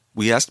Knives.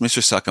 We asked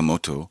Mr.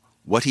 Sakamoto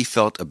what he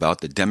felt about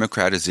the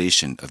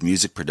democratization of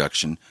music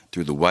production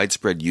through the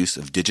widespread use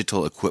of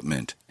digital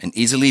equipment and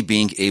easily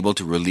being able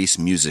to release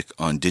music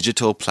on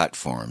digital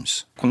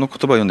platforms. この言葉を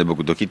読んで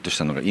僕ドキッとし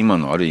たのが、今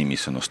のある意味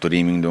そのスト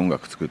リーミングで音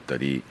楽作った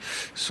り、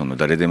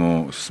誰で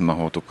もスマ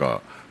ホと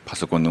かパ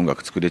ソコンで音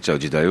楽作れちゃう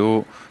時代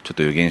をちょっ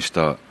と予言し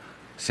た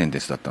センテ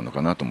ンスだったの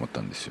かなと思っ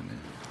たんですよね。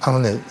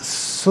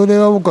それ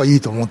は僕はい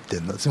いと思って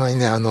るの。つまり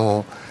ね、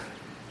音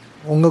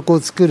楽を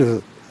作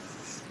る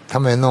た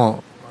め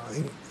の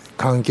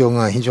環境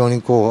が非常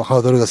にハ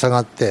ードルが下が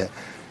って、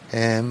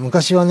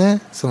昔は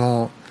ね、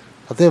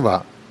例え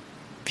ば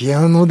ピ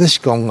アノでし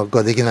か音楽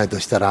ができないと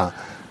したら、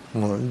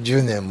もう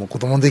10年も子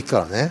供の時か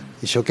らね、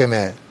一生懸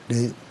命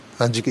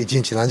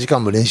1日何時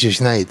間も練習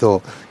しない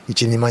と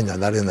一人前には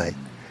なれない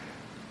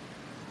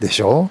で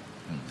しょ。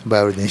バ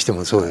イオリンにして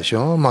もそうでし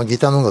ょ。ギ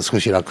ターの方が少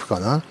し楽か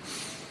な。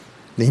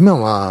で今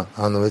は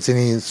別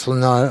にそん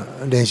な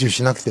練習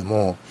しなくて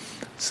も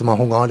スマ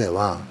ホがあれ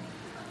ば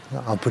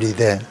アプリ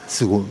で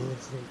すぐ好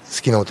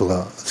きな音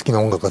が好き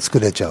な音楽が作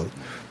れちゃう。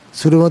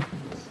その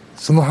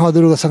ハー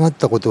ドルが下がっ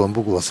たことは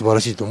僕は素晴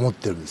らしいと思っ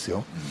てるんです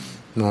よ。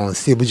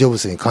スティーブ・ジョブ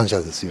ズに感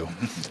謝ですよ。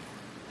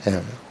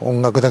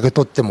音楽だけ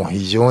とっても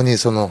非常に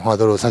そのハー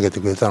ドルを下げ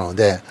てくれたの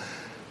で、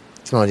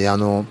つまりな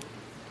ん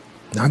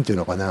ていう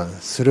のかな、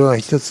それは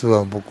一つ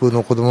は僕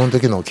の子供の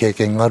時の経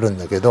験があるん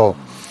だけど、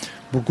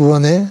僕は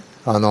ね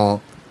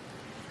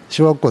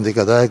小学校の時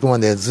から大学ま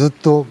でずっ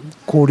と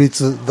公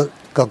立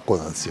学校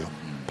なんですよ。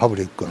パブ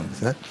リックなんで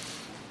すね。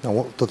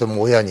とて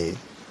も親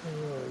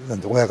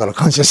から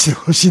感謝して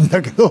ほしいん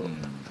だけど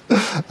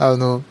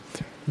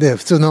で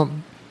普通の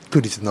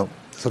区立の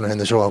その辺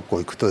の小学校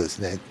行くとです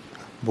ね、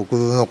僕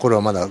の頃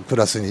はまだク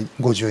ラスに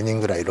50人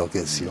ぐらいいるわけ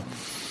ですよ。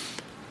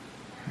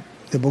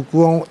で僕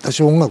は多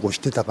少音楽を知っ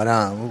てたか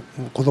ら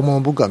子供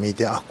の僕が見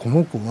てこ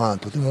の子が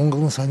とても音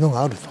楽の才能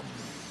がある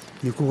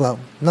という子が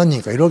何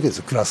人かいるわけです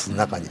よ。クラスの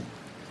中に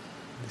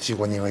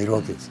 4,5 人はいる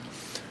わけです。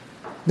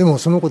でも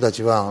その子た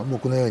ちは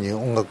僕のように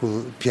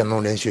ピアノ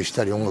の練習し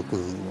たり音楽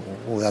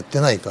をやって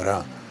ないか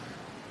ら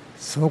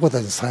その子た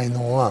ちの才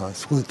能は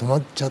そこで止ま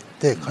っちゃっ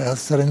て開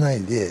発されな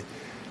いで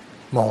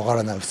わか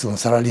らない普通の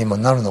サラリーマン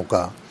になるの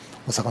か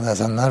お魚屋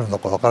さんになるの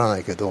かわからな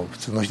いけど普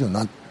通の人に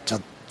なっちゃ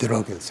ってる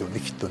わけですよね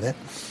きっとね。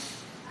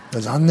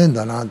残念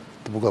だなっ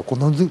て僕は子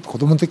供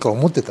の時から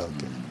思ってたわ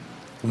け。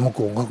この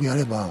子音楽や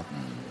れば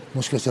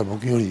もしかしたら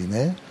僕より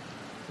ね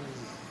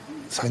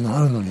才能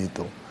あるのに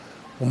と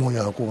思う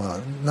ような子が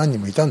何人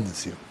もいたんで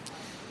すよ。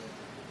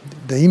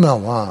で今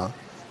は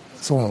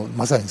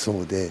まさにそ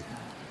うで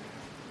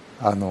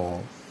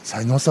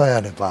才能さえ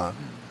あれば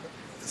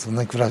そん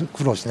なに苦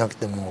労しなく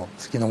ても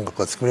好きな音楽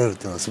が作れるっ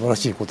ていうのは素晴ら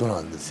しいことな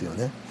んですよ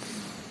ね。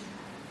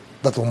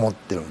だと思っ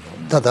てるの。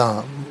た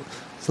だ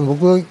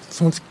僕が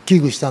その危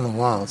惧したの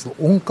は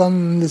音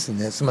感です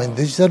ね。つまり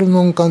デジタル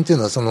の音感っていう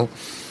のは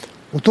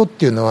音っ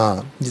ていうの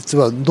は実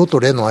はドと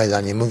レの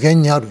間に無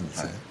限にあるんで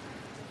すね。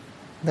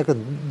だから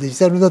デジ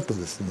タルだと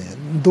ですね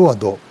ドは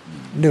ド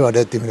レは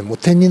レっていう意味でもう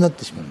点になっ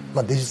てし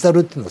まう、デジタル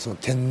っていうのはその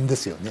点で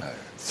すよね、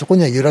そこ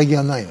には揺らぎ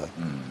がないわけ、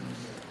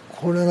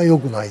これが良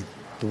くない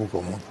と僕は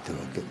思ってる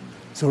わけ。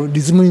それ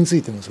リズムにつ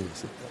いてもそうで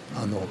すよ。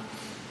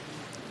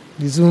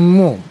リズム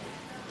も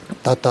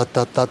タタ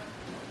タタ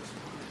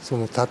そ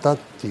のタタっ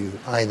ていう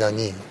間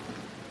に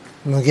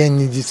無限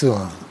に実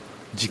は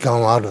時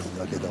間はあるん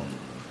だけど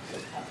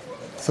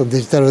その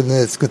デジタル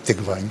で作ってい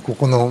く場合にこ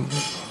この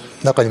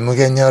中に無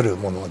限にある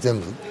ものが全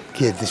部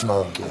消えてしま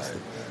うわけです。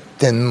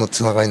点の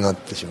つながりになっ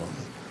てしま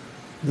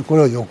う。でこ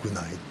れは良く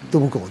ないと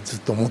僕はずっ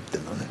と思って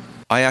るのね。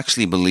I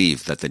actually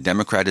believe that the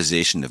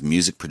democratization of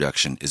music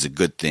production is a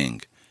good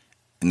thing.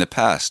 In the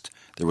past,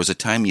 there was a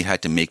time you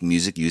had to make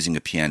music using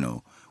a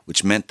piano,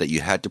 which meant that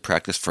you had to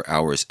practice for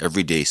hours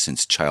every day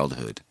since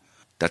childhood.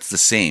 That's the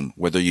same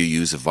whether you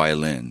use a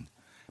violin.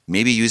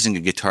 Maybe using a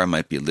guitar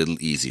might be a little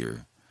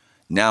easier.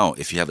 Now,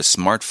 if you have a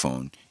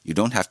smartphone, you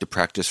don't have to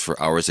practice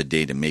for hours a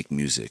day to make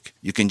music.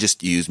 You can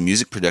just use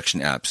music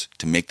production apps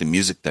to make the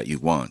music that you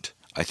want.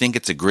 I think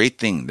it's a great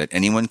thing that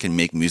anyone can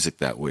make music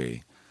that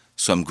way.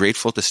 So I'm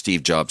grateful to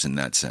Steve Jobs in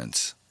that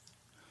sense.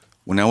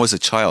 When I was a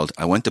child,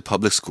 I went to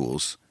public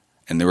schools,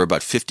 and there were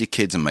about 50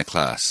 kids in my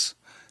class.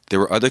 There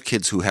were other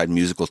kids who had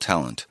musical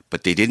talent,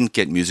 but they didn't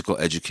get musical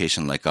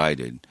education like I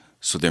did,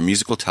 so their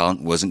musical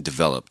talent wasn't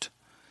developed.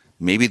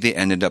 Maybe they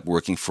ended up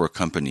working for a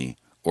company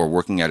or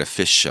working at a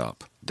fish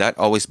shop. That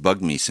always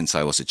bugged me since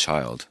I was a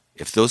child.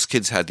 If those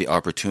kids had the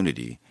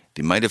opportunity,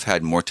 they might have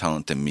had more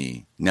talent than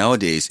me.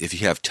 Nowadays, if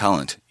you have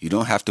talent, you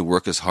don't have to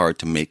work as hard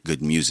to make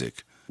good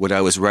music. What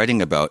I was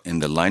writing about in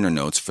the liner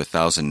notes for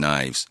Thousand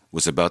Knives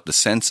was about the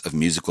sense of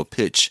musical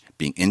pitch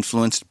being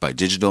influenced by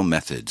digital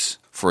methods.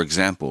 For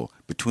example,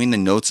 between the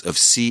notes of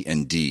C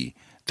and D,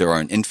 there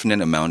are an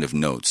infinite amount of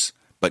notes.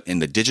 But in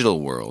the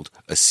digital world,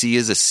 a C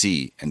is a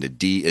C and a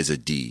D is a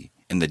D.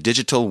 In the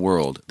digital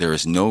world, there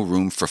is no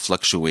room for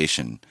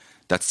fluctuation.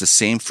 That's the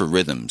same for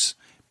rhythms.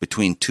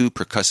 Between two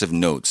percussive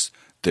notes,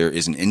 there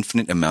is an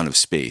infinite amount of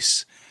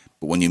space.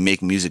 But when you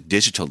make music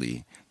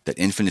digitally, that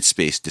infinite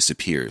space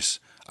disappears.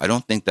 I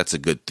don't think that's a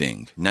good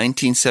thing.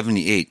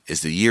 1978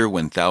 is the year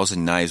when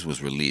Thousand Knives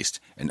was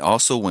released, and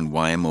also when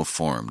YMO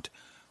formed.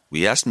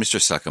 We asked Mr.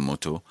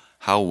 Sakamoto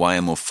how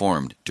YMO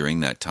formed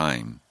during that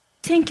time.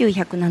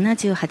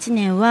 1978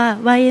年は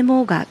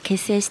YMO が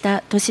結成し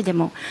た年で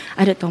も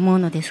あると思う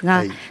のです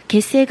が、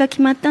結成が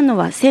決まったの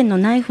は千の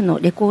ナイフの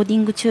レコーディ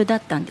ング中だ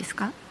ったんです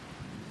か？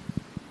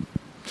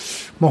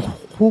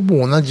ほ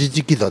ぼ同じ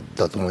時期だっ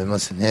たと思いま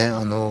すね。な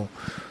ん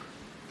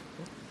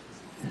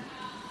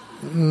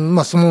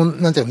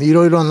ていうの、い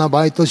ろいろな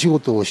バイト仕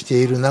事をし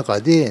ている中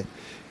で、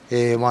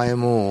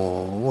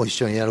YMO を一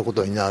緒にやるこ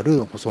とにな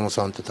る細野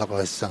さんと高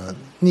橋さん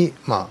に、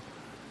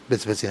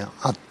別々に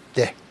会っ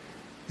て、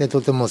で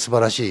とても素晴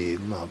らしい、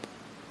ミュ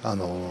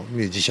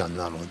ージシャン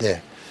なの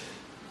で、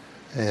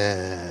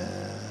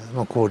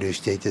交流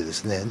していてで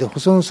すね。で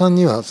細野さん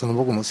には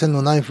僕も千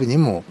のナイフに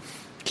も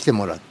来て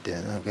もらって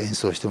なんか演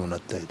奏してもらっ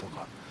たりと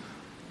か、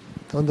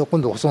今度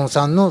細野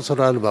さんのソ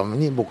ロアルバム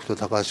に僕と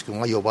高橋君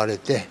が呼ばれ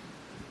て、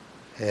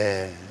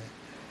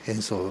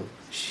演奏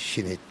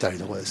しに行ったり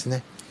とかです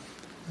ね。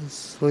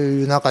そう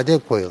いう中で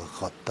声が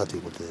かかったとい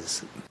うことで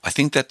す。I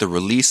think that the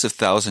release of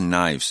Thousand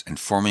Knives and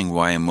forming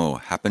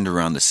YMO happened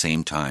around the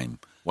same time.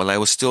 While I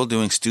was still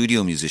doing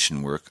studio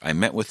musician work, I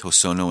met with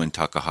Hosono and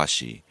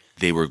Takahashi.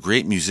 They were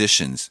great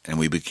musicians, and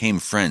we became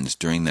friends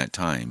during that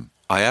time.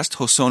 I asked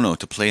Hosono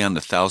to play on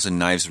the Thousand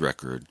Knives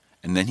record,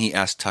 and then he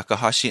asked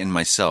Takahashi and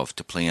myself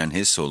to play on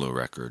his solo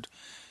record.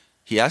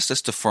 He asked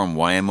us to form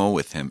YMO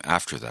with him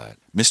after that.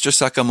 Mr.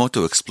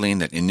 Sakamoto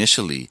explained that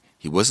initially,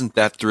 he wasn't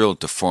that thrilled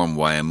to form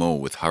YMO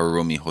with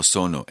Haruomi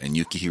Hosono and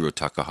Yukihiro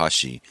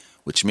Takahashi,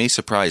 which may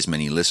surprise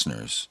many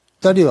listeners.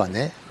 二人は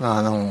ね、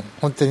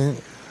本当に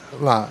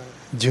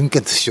純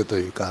血種と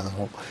いうか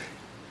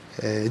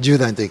10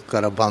代の時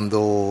からバン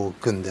ドを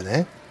組んで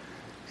ね、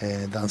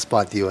ダンスパ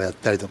ーティーをやっ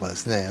たりとかで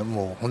すね、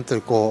もう本当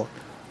にこ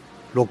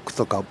うロック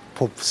とか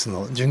ポップス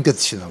の純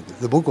血種なわけ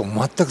で、僕は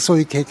全くそう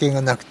いう経験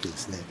がなくてで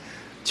すね、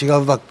違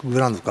うバックグ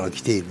ラウンドから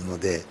来ているの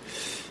で、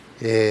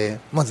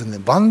まずね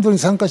バンドに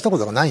参加したこ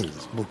とがないんで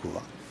す僕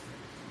は。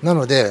な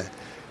ので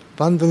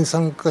バンドに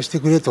参加して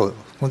くれと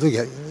この時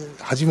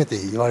初めて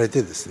言われ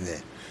てです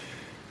ね、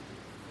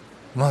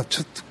まあち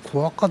ょっと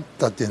怖かっ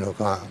たっていうの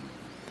か、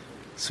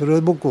それ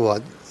は僕は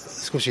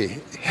少し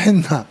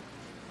変な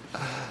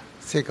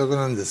性格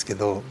なんですけ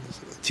ど、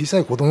小さ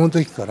い子供の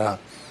時から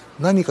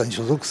何かに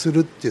所属す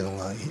るっていうの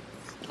が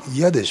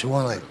嫌でしょう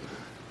がない。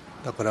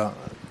だから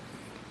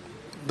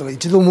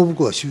一度も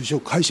僕は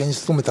会社に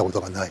勤めたこ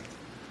とがない、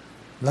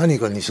何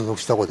かに所属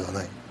したことが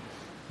ない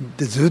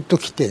でずっと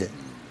来て、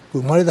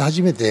生まれて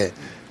初めて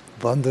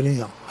バンド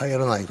に入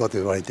らないかと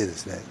言われてで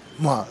すね、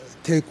まあ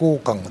抵抗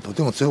感がと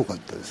ても強かっ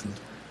たですね。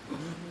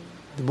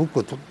で僕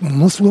はも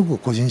のすごく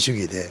個人主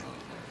義で、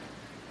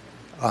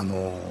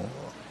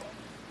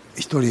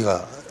一人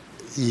が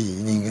いい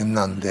人間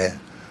なんで、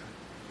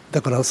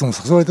だからその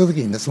誘われた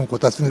時にね、そのこ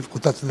たつ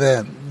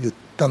で言っ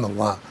たの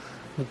は、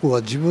僕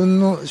は自分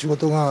の仕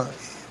事が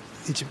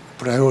一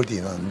プライオリテ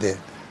ィなんで、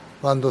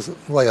バンド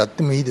はやっ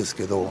てもいいです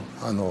けど、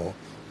そ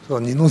れ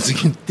は二の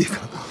次っていう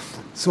か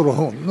ソ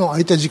ロの空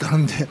いた時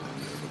間で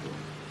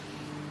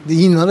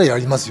いいならや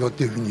りますよっ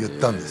ていうふうに言っ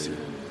たんですよ。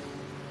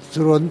そ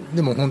れは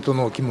でも本当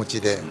の気持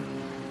ちで、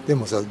で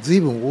もさ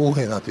随分横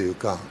柄なという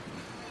か、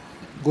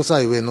5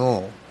歳上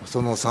の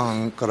そのさ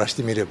んからし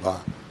てみれば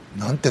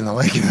なんて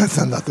生意気なやつ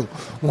なんだと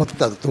思っ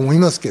たと思い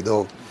ますけ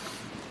ど、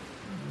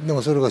で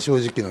もそれが正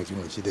直な気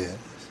持ちで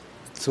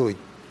そういっ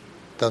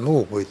たの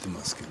を覚えて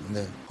ますけど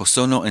ね。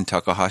 Hosono and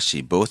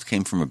Takahashi both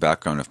came from a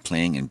background of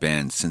playing in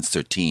bands since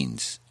their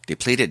teens. They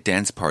played at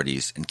dance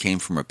parties and came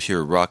from a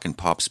pure rock and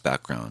pops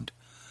background.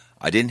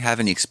 I didn't have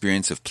any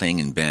experience of playing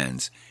in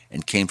bands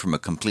and came from a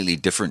completely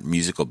different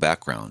musical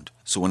background.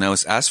 So when I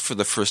was asked for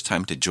the first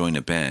time to join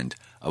a band,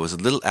 I was a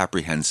little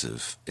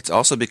apprehensive. It's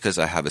also because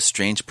I have a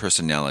strange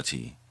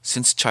personality.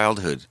 Since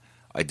childhood,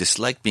 I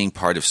dislike being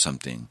part of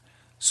something,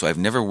 so I've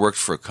never worked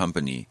for a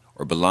company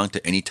or belonged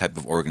to any type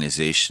of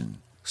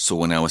organization. So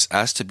when I was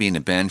asked to be in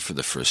a band for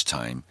the first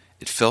time,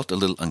 it felt a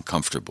little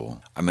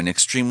uncomfortable. I'm an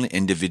extremely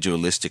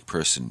individualistic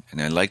person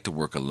and I like to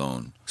work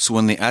alone. So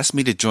when they asked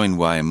me to join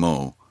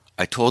YMO,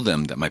 I told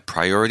them that my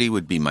priority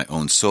would be my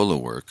own solo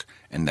work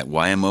and that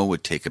YMO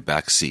would take a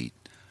back seat.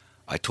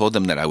 I told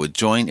them that I would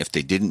join if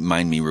they didn't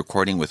mind me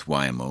recording with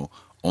YMO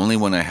only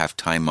when I have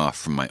time off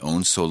from my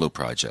own solo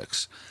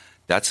projects.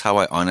 That's how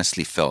I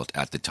honestly felt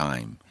at the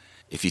time.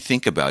 If you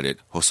think about it,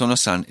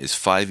 Hosono-san is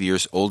 5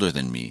 years older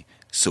than me,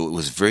 so it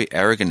was very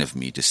arrogant of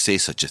me to say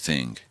such a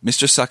thing.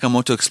 Mr.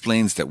 Sakamoto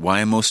explains that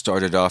YMO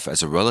started off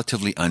as a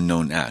relatively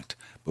unknown act,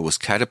 but was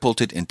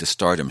catapulted into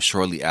stardom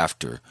shortly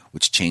after,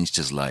 which changed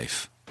his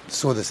life.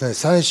 そうですね、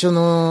最初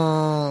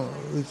の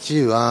う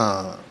ち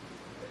は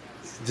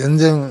全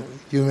然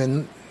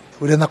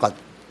売れなかっ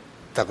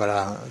たか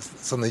ら、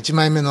その1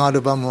枚目のア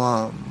ルバム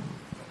は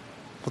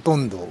ほと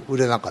んど売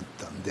れなかっ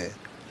たんで、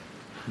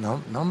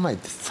何枚っ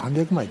て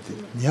300枚って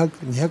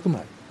200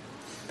枚っ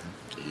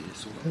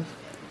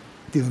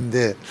ていうん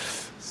で、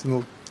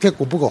結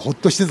構僕はほっ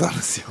としてたん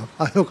ですよ。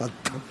あ、よかっ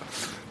た。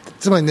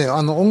つまりね、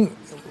2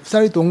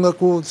人と音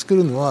楽を作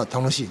るのは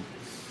楽しい。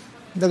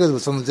だけど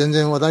全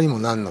然話題にも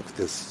ならなく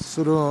て、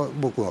それは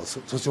僕はそ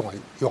っちの方が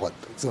良かっ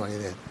た。つまり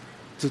ね、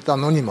ずっとア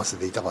ノニマス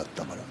でいたかっ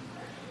たから、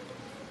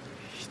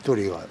一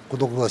人が孤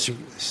独が好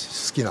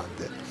きなん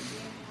で。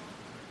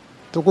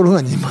ところ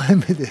が2枚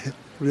目で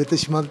売れて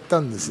しまった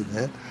んです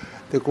ね。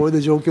でこれ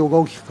で状況が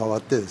大きく変わ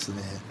ってです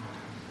ね、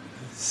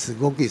す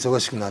ごく忙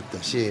しくなっ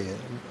たし、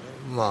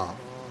ま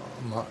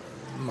あ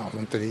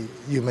本当に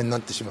有名にな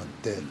ってしまっ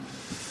て、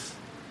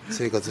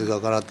生活が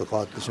ガラッと変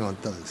わってしまっ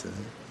たんですよね。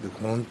で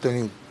本当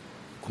に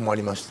困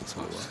りました、そ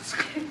れは。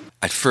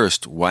At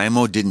first,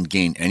 YMO didn't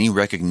gain any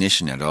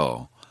recognition at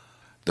all.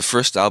 The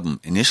first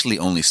album initially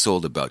only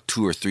sold about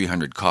 200 or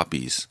 300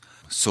 copies,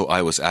 so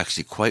I was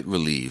actually quite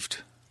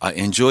relieved. I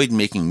enjoyed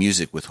making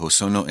music with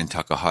Hosono and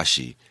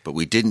Takahashi, but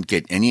we didn't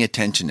get any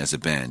attention as a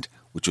band,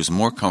 which was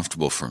more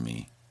comfortable for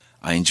me.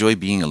 I enjoy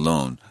being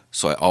alone,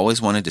 so I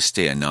always wanted to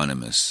stay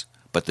anonymous.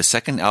 But the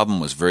second album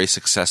was very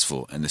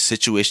successful and the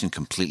situation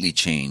completely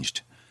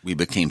changed. We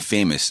became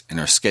famous and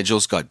our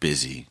schedules got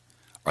busy.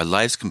 Our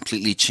lives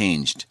completely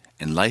changed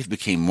and life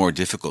became more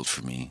difficult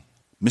for me.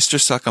 Mr.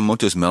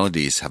 Sakamoto's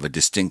melodies have a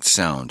distinct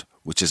sound,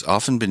 which has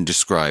often been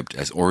described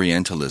as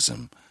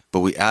Orientalism,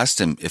 but we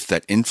asked him if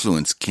that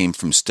influence came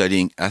from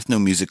studying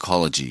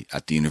ethnomusicology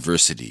at the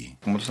university.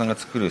 坂本さんが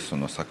作るそ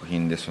の作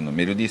品でその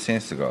メロディーセン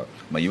スが、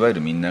いわゆ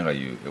るみんなが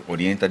言うオ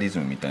リエンタリズ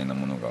ムみたいな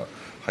ものが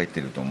入って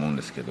いると思うん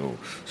ですけど、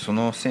そ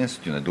のセンス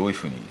というのはどういう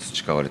ふうに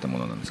培われたも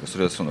のなんですか？そ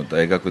れはその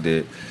大学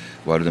で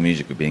ワールドミュー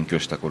ジック勉強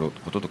したこ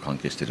とと関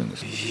係してるんで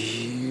すか？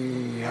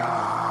い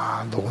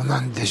やー、どうな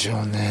んでしょ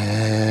う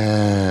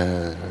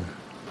ね。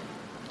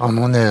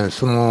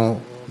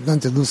なん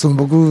ていうの、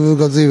僕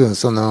が随分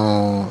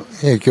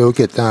影響を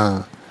受け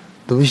た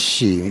ドビュッ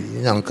シ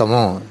ーなんか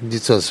も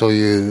実はそう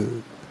い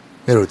う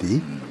メロデ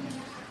ィ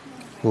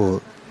ー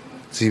を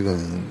随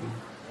分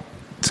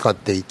使っ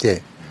てい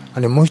て、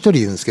もう一人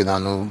いるんですけど、ハ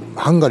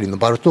ンガリーの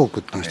バルトー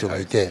クっていう人が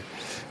いて、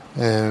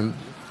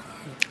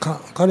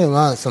彼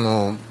は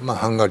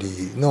ハンガリ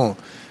ーの、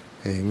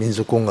民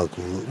族音楽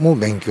も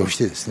勉強し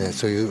てですね、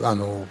そういう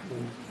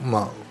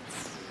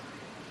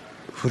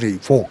古い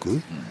フォー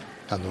ク、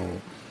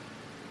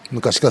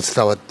昔から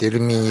伝わってい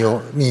る民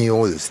謡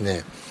をです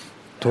ね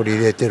取り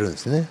入れてるんで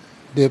すね。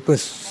でやっぱり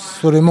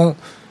それも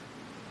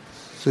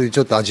そういうち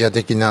ょっとアジア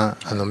的な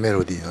メ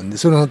ロディーなんで、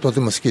それもとて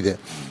も好きで、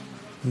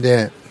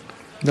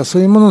そ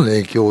ういうものの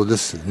影響で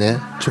すね。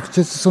直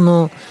接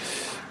大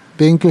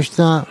学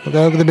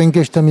で勉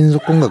強した民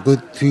族音楽っ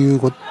ていう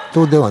こ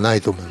とではない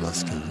と思いま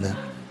すけどね。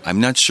I'm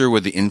not sure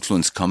where the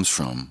influence comes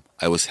from.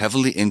 I was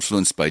heavily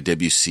influenced by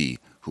Debussy,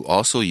 who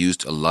also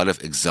used a lot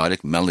of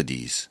exotic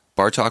melodies.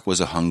 Bartók was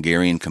a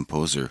Hungarian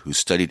composer who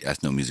studied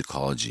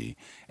ethnomusicology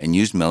and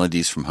used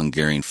melodies from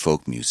Hungarian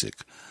folk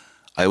music.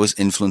 I was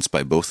influenced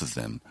by both of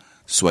them,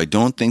 so I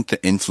don't think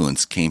the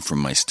influence came from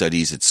my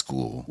studies at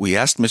school. We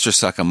asked Mr.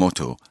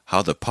 Sakamoto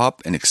how the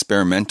pop and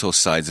experimental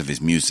sides of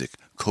his music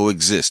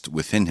coexist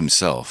within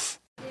himself.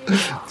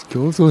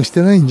 共存し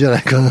てないんじゃな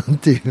いかなっ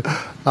ていう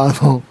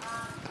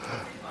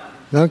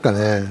なんか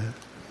ね、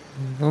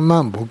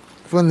僕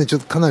はねちょっ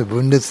とかなり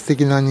分裂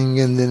的な人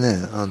間で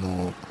ね、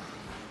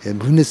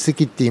分裂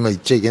的って今言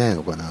っちゃいけない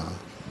のかな、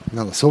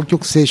なんか双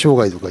極性障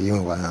害とか言う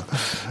のかな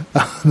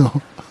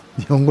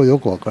日本語よ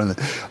くわからない。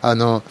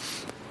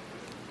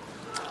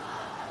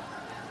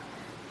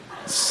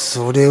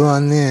それは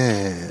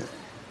ね、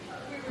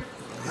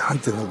なん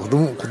ていうの、子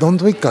供の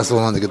時からそ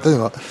うなんだけど、例え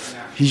ば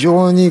非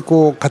常に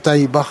硬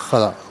いバッハ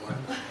が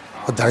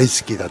大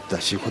好きだった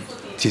し、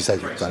小さい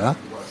時から。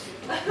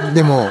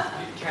でも、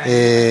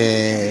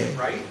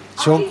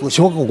小学校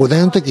5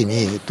年の時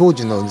に当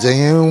時の前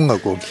衛音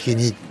楽を聴き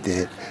に行っ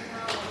て、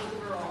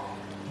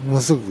も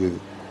のすごく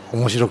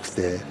面白く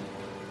て、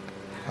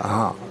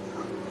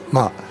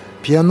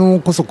ピア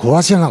ノこそ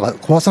壊さ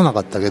なか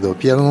ったけど、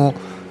ピアノ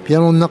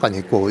の中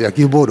に野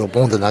球ボールを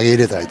ポンと投げ入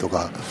れたりと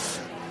か、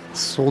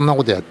そんな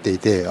ことやってい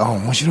て、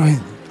面白い、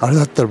あれ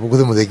だったら僕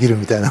でもできる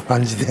みたいな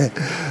感じで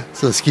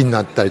好きに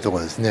なったりと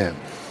かですね。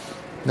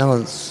なんか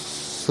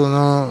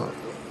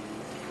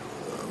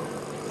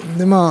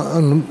で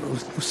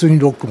普通に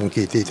ロックも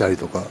聴いていたり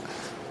とか、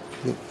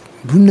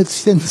分裂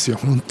してるんですよ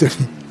本当に。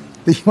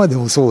で今で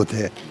もそう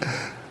で、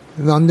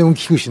何でも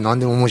聴くし何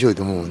でも面白い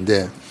と思うん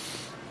で、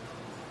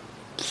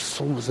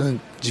そうですね、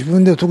自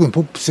分では特に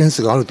ポップセン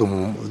スがあると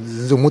も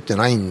全然思って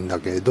ないんだ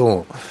け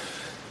ど、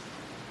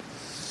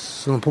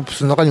そのポップ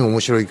スの中にも面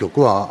白い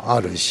曲は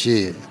ある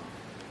し、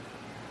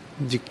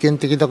実験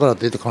的だから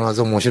といって必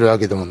ず面白いわ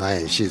けでもな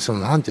いし、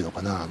なんていうの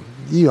かな、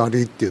いい悪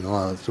いっていうの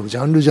はそのジ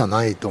ャンルじゃ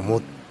ないと思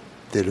っ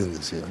てるん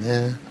ですよ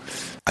ね。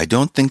I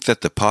don't think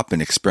that the pop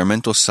and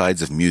experimental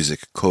sides of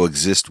music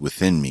coexist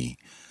within me.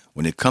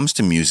 When it comes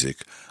to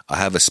music, I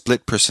have a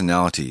split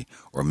personality,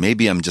 or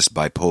maybe I'm just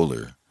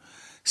bipolar.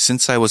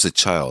 Since I was a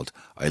child,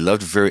 I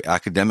loved very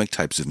academic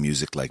types of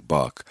music like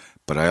Bach,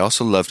 but I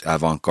also loved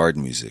avant-garde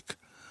music.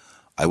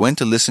 I went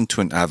to listen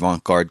to an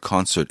avant-garde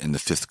concert in the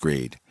 5th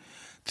grade.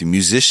 The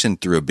musician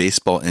threw a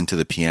baseball into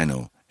the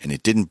piano, and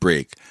it didn't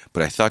break,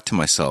 but I thought to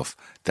myself,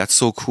 that's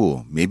so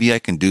cool, maybe I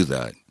can do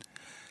that.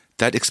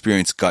 That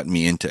experience got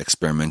me into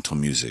experimental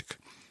music.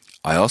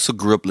 I also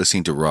grew up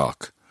listening to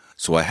rock,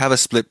 so I have a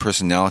split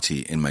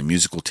personality in my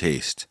musical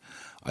taste.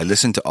 I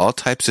listen to all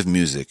types of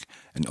music,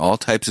 and all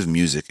types of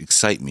music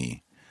excite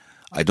me.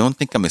 I don't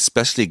think I'm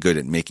especially good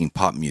at making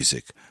pop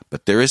music,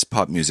 but there is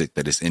pop music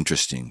that is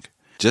interesting.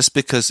 Just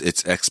because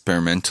it's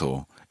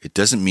experimental, it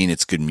doesn't mean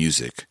it's good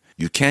music.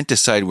 You can't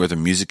decide whether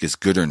music is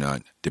good or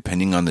not,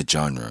 depending on the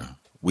genre.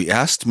 We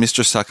asked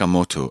Mr.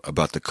 Sakamoto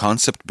about the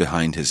concept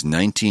behind his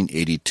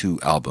 1982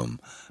 album,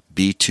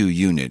 B2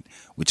 Unit,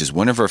 which is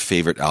one of our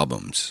favorite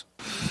albums.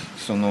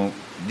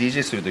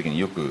 DJ するときに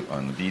よく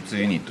B2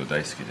 ユニット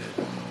大好きで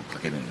か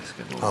けるんです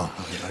けど、あ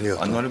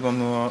のアルバ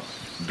ムは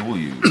どう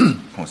いう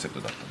コンセプ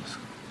トだったんです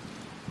か？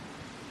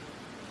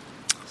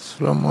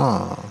それ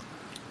は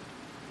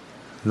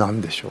な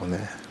んでしょう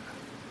ね、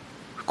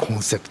コ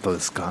ンセプトで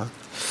すか？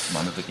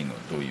あの時の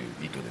どういう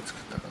意図で作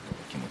ったかとか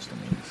気持ちで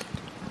もいい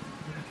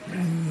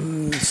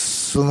んで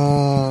すけど、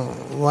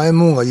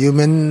YMO が有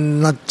名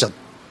になっちゃっ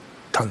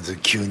たんですよ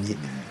急に。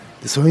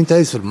でそれに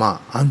対するア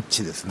ン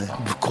チですね、ぶ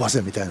っ壊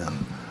せみたいな。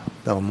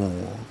だからも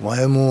う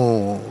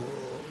YMO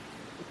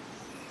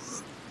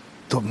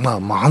と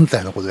反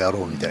対のことや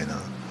ろうみたい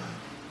な、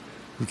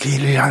受け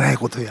入れられない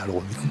ことをやろ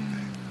うみたいな、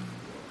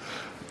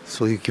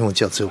そういう気持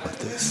ちは強かっ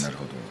たです。なる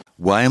ほど。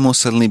YMO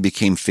suddenly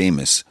became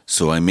famous,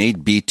 so I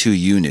made B2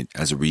 Unit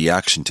as a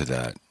reaction to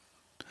that.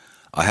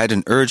 I had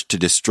an urge to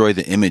destroy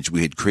the image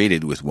we had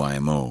created with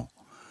YMO.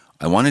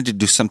 I wanted to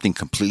do something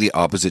completely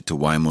opposite to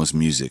YMO's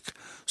music,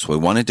 so I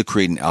wanted to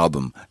create an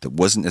album that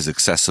wasn't as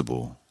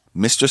accessible.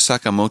 Mr.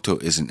 Sakamoto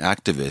is an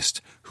activist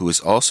who is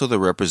also the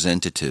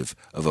representative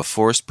of a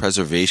forest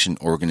preservation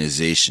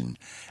organization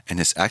and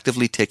has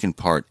actively taken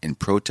part in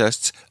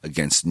protests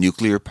against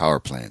nuclear power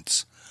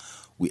plants.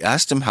 We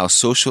asked him how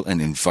social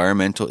and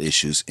environmental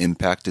issues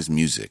impact his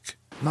music.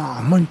 まあ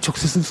あんまり直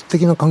接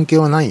的な関係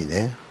はない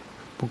ね。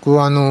僕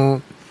は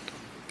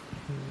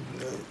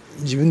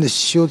自分で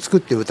詩を作っ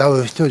て歌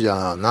う人じ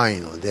ゃな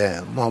いの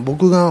で、まあ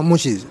僕がも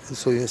し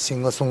そういうシ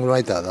ンガーソングラ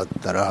イターだっ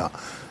たら、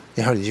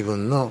やはり自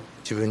分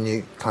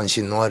に関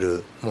心のあ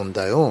る問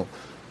題を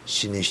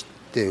詩にし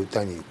て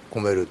歌に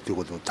込めるっていう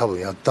ことを多分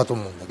やったと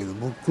思うんだけど、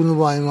僕の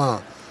場合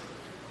は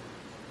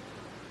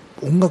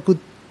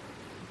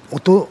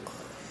音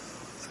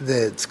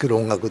で作る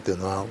音楽っていう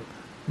のは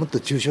もっと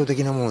抽象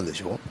的なもので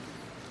しょ。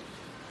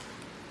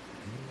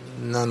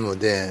なの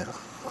で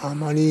あ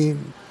まり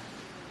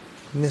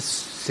メッ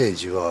セー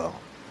ジは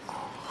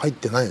入っ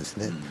てないんです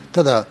ね。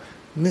ただ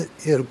いわ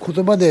ゆる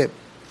言葉で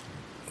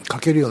書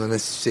けるようなメッ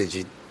セー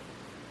ジ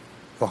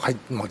は原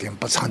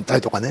発反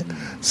対とかね、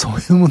そう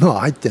いうもの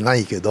は入ってな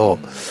いけど、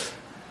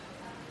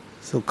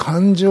そう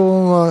感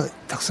情は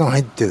たくさん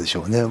入ってるでし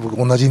ょうね。僕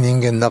同じ人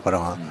間だか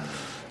ら、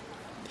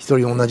同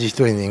じ一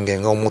人人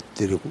間が思っ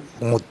ている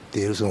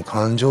その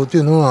感情とい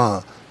うの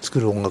は作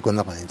る音楽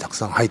の中にたく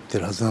さん入って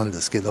るはずなんで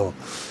すけど、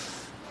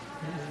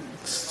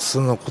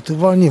その言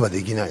葉には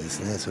できないで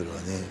すね、それは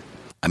ね。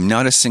I'm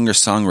not a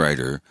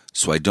singer-songwriter,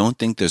 so I don't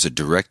think there's a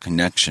direct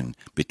connection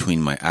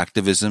between my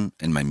activism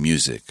and my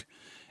music.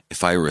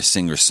 If I were a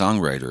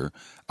singer-songwriter,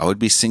 I would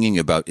be singing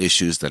about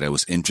issues that I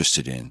was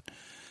interested in.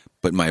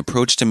 But my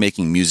approach to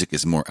making music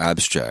is more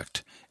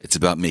abstract. It's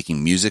about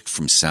making music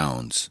from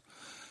sounds.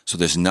 So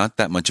there's not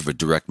that much of a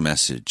direct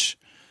message.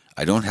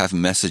 I don't have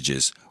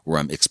messages where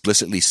I'm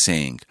explicitly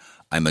saying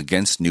I'm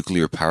against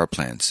nuclear power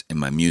plants in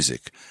my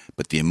music,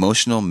 but the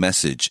emotional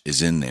message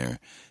is in there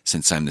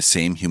since I'm the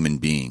same human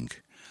being.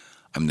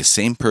 I'm the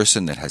same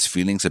person that has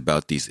feelings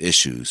about these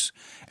issues,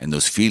 and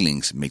those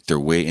feelings make their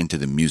way into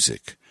the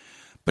music.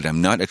 But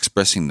I'm not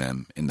expressing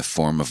them in the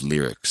form of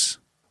lyrics.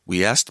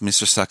 We asked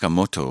Mr.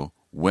 Sakamoto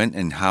when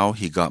and how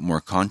he got more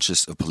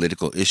conscious of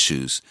political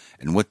issues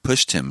and what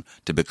pushed him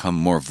to become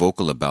more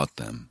vocal about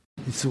them.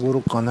 いつ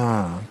頃か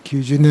な、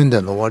90年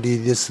代の終わ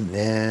りです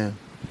ね。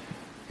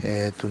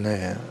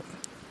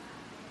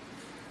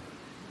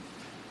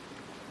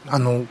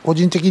個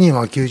人的に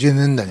は90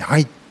年代に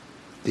入っ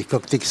て比較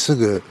的す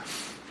ぐ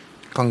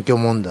環境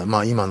問題、ま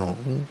あ今の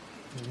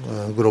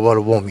グローバ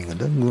ルウォーミング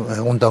で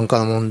温暖化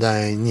の問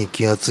題に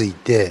気がつい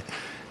て、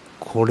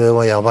これ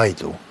はやばい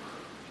と、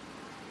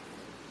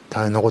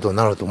大変なことに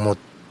なると思っ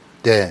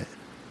て、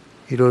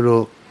いろい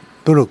ろ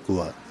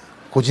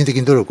個人的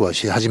に努力は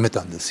し始め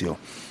たんですよ。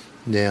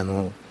で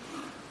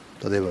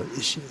例えば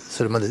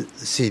それまで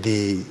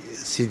CD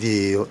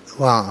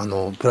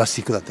はプラス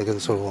チックだったけど、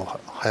それを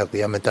早く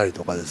やめたり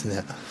とかです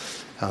ね、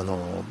そ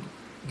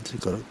れ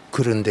から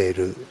くるんでい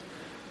る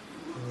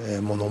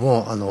もの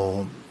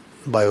も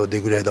バイオ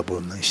デグレーダブ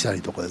ルにした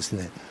りとかです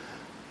ね、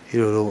い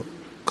ろいろ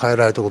変え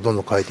られるところどん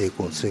どん変えてい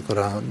こう。それか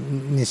ら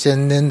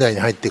2000年代に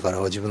入ってから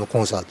は自分のコ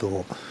ンサート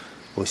を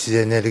自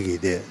然エネルギー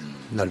で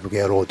なるべく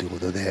やろうというこ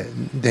とで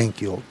電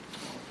気を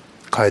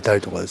変えた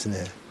りとかです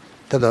ね。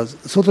ただ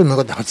外に向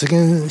かって発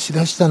言し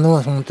だしたの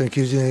は本当に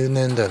90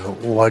年代の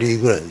終わり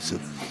ぐらいです。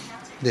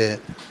で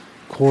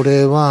こ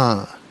れ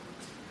は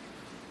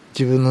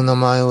自分の名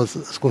前を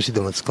少し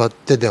でも使っ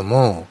てで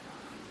も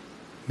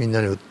みん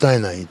なに訴え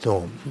ない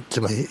と、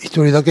つまり一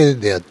人だけ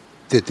でやっ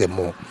てて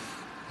も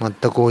全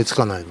く追いつ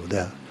かないの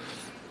で、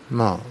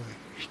まあ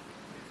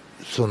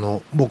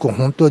僕は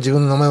本当は自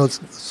分の名前を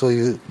そう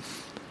いう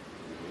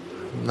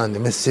メ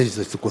ッセージ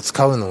として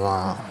使うの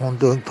は本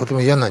当にとて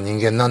も嫌な人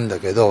間なんだ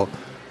けど、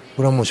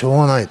これはもうしょう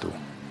がないと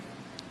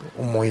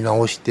思い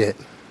直して、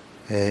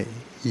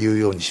言う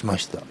ようにしま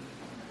した。だか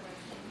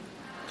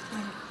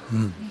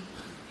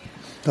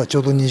らち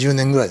ょうど20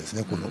年ぐらいです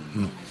ね、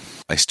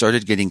I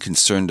started getting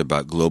concerned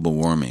about global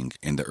warming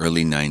in the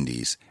early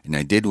 90s, and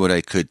I did what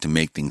I could to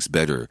make things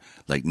better,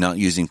 like not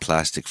using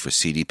plastic for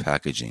CD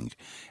packaging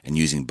and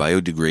using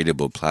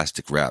biodegradable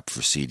plastic wrap for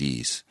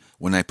CDs.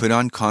 When I put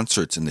on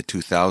concerts in the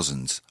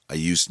 2000s, I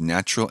used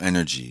natural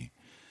energy,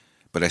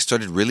 but I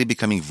started really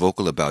becoming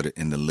vocal about it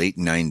in the late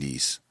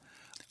 90s.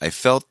 I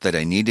felt that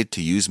I needed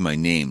to use my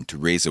name to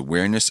raise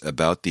awareness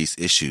about these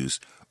issues,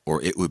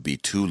 or it would be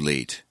too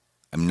late.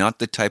 I'm not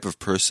the type of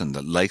person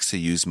that likes to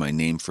use my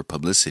name for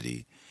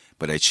publicity,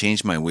 but I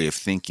changed my way of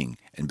thinking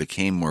and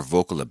became more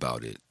vocal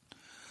about it.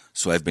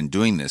 So I've been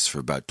doing this for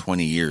about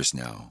 20 years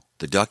now.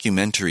 The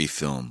documentary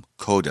film,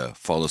 Coda,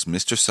 follows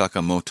Mr.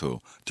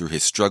 Sakamoto through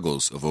his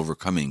struggles of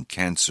overcoming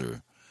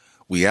cancer.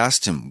 We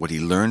asked him what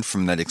he learned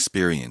from that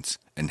experience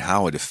and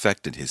how it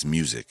affected his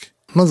music.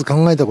 まず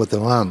考えたこ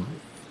とは、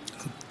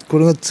こ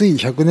れがつい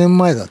100年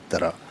前だった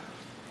ら、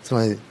つ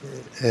まり、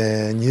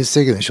20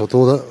世紀の初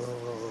頭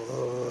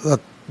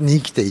に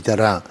生きていた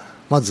ら、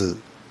まず、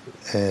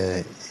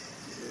生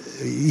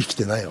き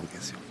てないわけ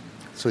ですよ。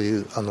そうい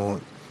う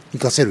生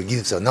かせる技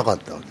術はなかっ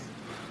たわ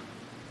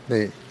け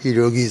で、医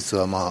療技術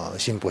はまあ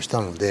進歩し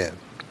たので、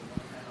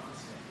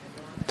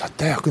たっ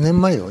た100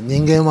年前よ。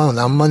人間は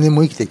何万年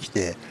も生きてき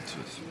て、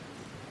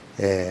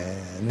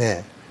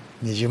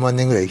20万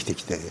年ぐらい生きて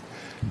きて、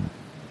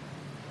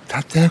た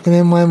った100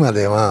年前ま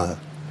では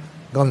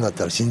がんだっ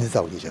たら死んで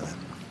たわけじゃない。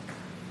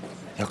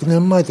100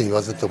年前と言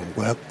わせても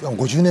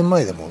50年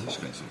前でも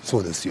そ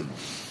うですよ。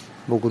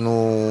僕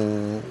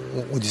の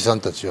おじさ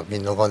んたちはみ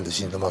んながんで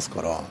死んでます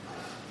から、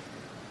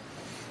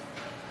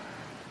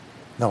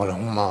だから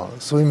まあ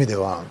そういう意味で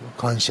は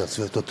感謝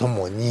するとと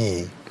も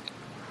に、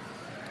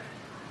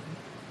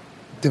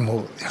で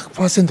も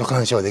 100%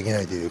 感謝はでき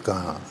ないという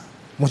か、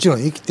もちろん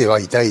生きては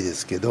いたいで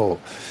すけど、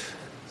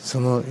そ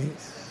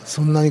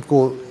んなに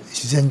こう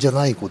自然じゃ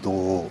ないこと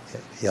を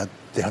やっ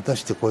て果た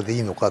してこれでい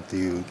いのかと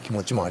いう気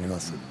持ちもありま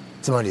す。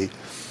つまり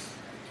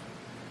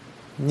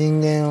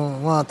人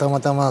間はた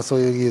またまそう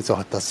いう技術を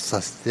発達さ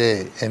せ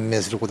て延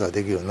命することが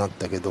できるようになっ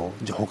たけど、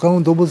じゃあ他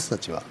の動物た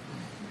ちは、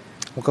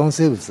他の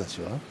生物た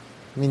ちは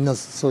みんな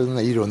そういうよう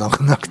な医療なん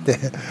かなくて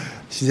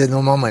自然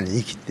のままに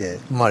生きて、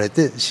生まれ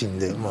て死ん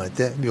で、生まれ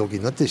て病気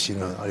になって死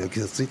ぬ、あるいは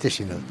傷ついて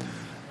死ぬ、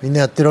みんな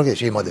やってるわけで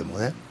しょ今でも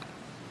ね。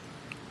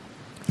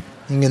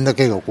人間だ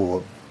けが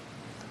こ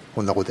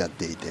んなことやっ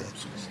ていて、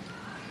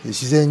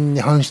自然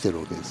に反してる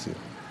わけですよ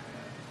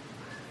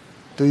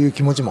という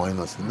気持ちもあり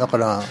ます。だか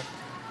ら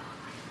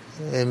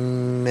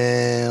延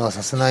命は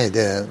させない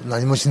で、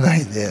何もしな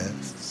いで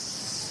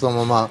そ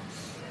のまま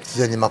自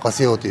然に任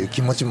せようという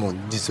気持ちも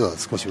実は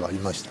少しはあり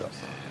ました。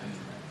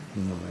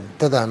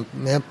ただ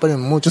やっぱり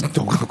もうちょっ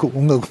と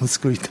音楽も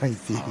作りたいっ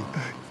ていう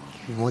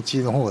気持ち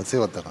の方が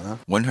強かったかな。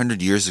100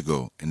 years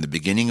ago, in the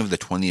beginning of the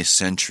 20th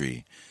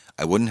century,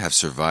 I wouldn't have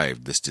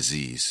survived this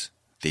disease.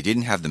 They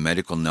didn't have the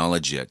medical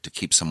knowledge yet to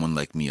keep someone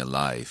like me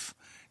alive.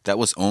 That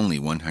was only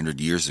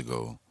 100 years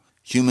ago.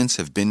 Humans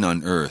have been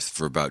on Earth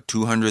for about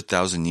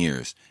 200,000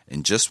 years,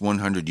 and just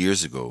 100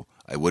 years ago,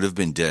 I would have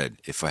been dead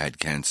if I had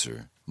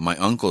cancer. My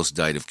uncles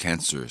died of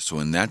cancer, so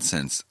in that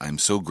sense, I'm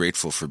so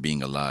grateful for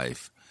being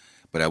alive.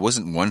 But I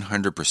wasn't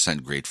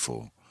 100%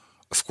 grateful.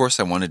 Of course,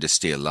 I wanted to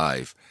stay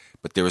alive,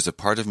 but there was a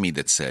part of me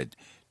that said,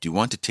 do you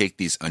want to take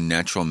these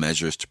unnatural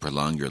measures to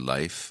prolong your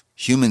life?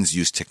 Humans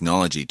use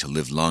technology to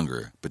live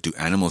longer, but do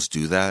animals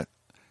do that?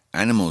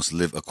 Animals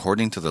live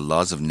according to the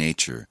laws of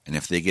nature, and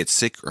if they get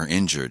sick or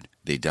injured,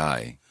 they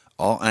die.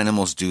 All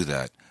animals do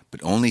that,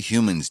 but only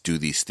humans do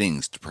these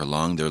things to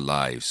prolong their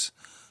lives.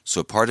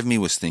 So a part of me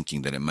was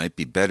thinking that it might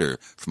be better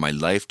for my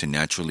life to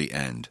naturally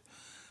end.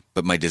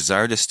 But my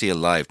desire to stay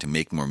alive to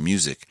make more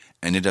music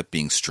ended up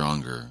being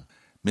stronger.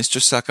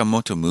 Mr.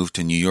 Sakamoto moved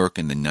to New York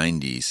in the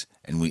 90s,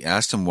 and we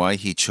asked him why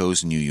he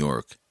chose New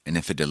York, and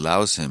if it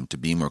allows him to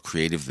be more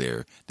creative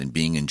there than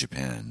being in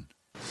Japan.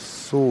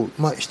 そう、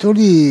一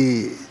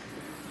人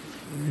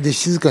で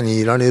静かに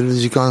いられる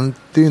時間っ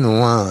ていう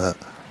のは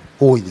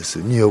多いです、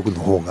ニューヨークの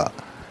方が。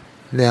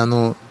で、ニ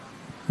ュ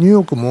ー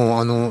ヨーク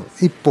も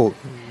一歩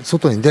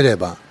外に出れ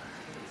ば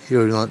い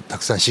ろいろなた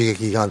くさん刺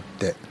激があっ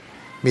て、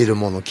見る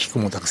もの聞く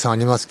ものたくさんあ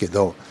りますけ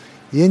ど、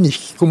家に引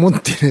きこも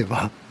っていれ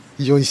ば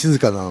非常に静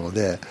かなの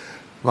で、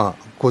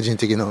個人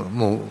的な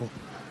もう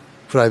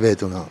プライベー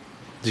トな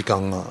時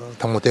間が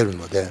保てる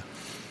ので、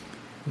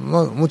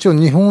もちろ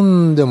ん日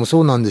本でも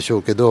そうなんでしょ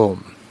うけど、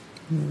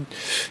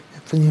や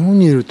っぱ日本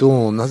にいる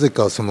となぜ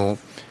か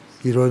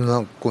いろいろ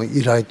な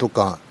依頼と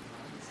か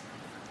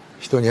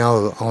人に会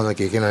わな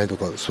きゃいけないと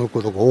かそういう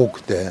ことが多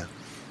くて、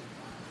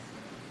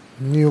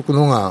ニューヨーク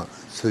の方が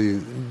そうい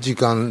う時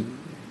間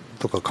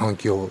とか環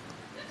境、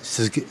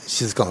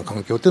静かな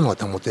環境っていうの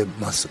が保て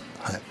ます。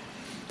はい。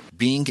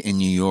Being in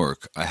New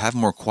York, I have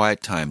more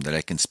quiet time that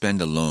I can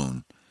spend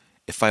alone.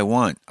 If I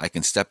want, I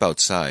can step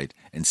outside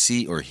and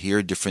see or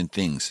hear different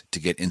things to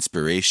get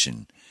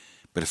inspiration.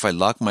 But if I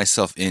lock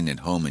myself in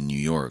at home in New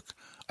York,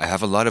 I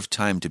have a lot of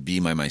time to be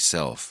by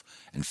myself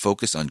and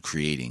focus on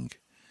creating.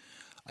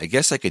 I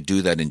guess I could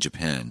do that in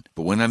Japan,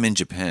 but when I'm in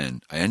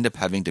Japan, I end up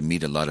having to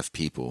meet a lot of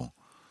people.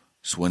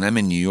 So when I'm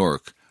in New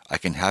York, I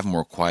can have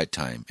more quiet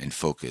time and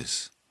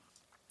focus.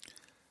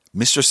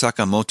 Mr.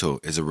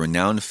 Sakamoto is a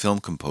renowned film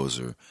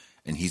composer,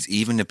 and he's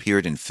even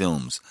appeared in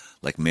films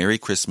like Merry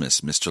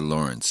Christmas, Mr.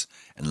 Lawrence,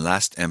 and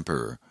Last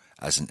Emperor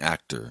as an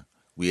actor.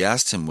 We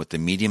asked him what the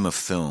medium of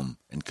film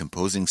and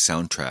composing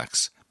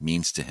soundtracks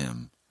means to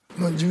him.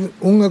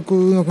 音楽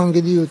の関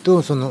係で言う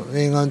と、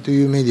映画と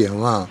いうメディア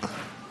は、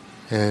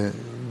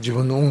自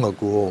分の音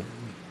楽を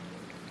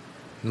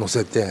載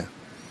せて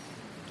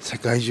世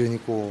界中に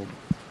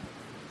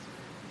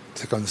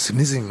世界の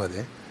隅々ま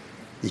で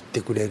行っ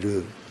てくれ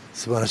る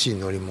素晴らしい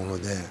乗り物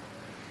で、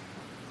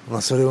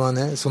それは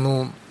ね、なん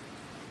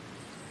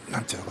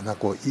ていうのかな、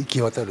行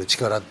き渡る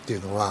力ってい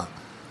うのは、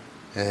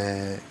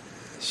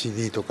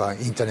CD とか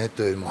インターネッ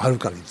トよりもはる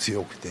かに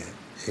強くて、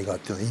映画っ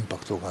ていうのはインパ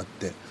クトがあっ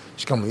て、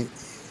しかも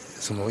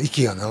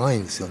息が長い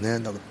んですよね。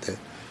だって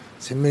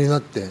鮮明にな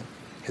って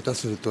下手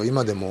すると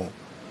今でも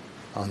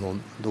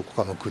どこ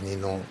かの国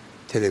の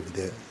テレビ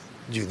で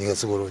12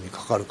月頃に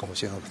かかるかも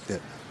しれなくて、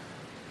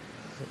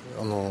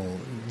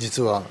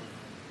実は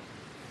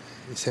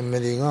センメ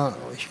リが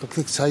比較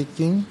的最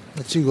近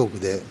中国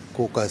で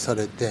公開さ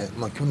れて、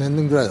去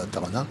年ぐらいだっ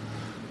たかな。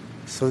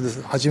それで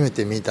初め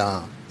て見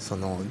た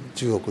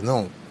中国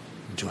の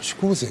女子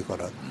高生か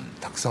ら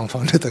たくさんフ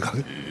ァンレターが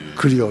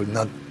来るように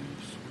なっ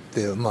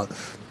て、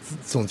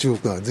その中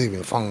国には随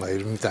分ファンがい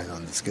るみたいな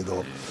んですけ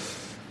ど、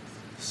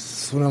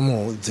それは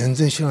もう全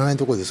然知らない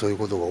ところでそういう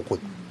ことが起こ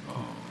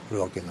る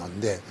わけな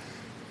んで、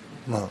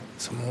まあ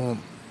その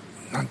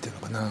なんていうの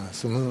かな、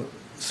その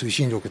推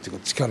進力っていう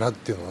か力っ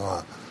ていうの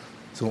は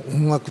その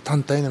音楽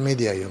単体のメ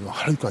ディアよりも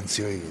はるかに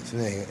強いです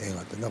ね、映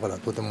画って。だから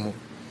とても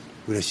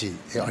嬉し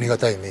い、ありが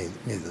たいメ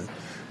ディ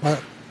ア、まあ、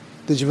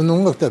で自分の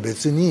音楽とは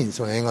別に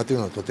その映画という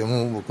のはとて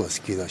も僕は好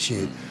きだ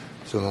し、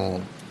そ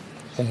の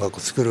音楽を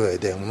作る上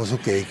でものすご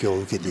く影響を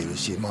受けている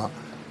し、まあ、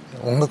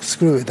音楽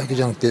作る上だけ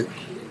じゃなくて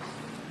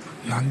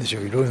なんでし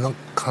ょう、いろいろな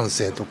感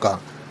性とか、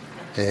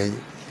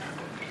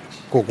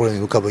心に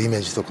浮かぶイメ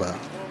ージとか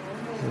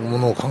も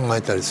のを考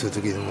えたりする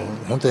ときにも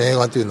本当に映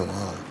画というの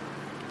は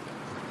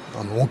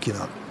大き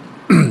な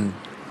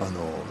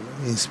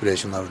インスピレー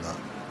ショナルな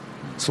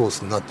ソー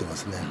スになってま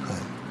すね。はい。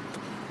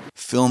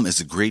Film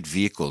is a great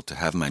vehicle to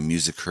have my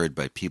music heard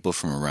by people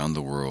from around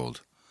the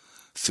world.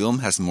 Film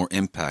has more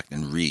impact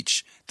and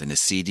reach than a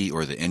CD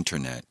or the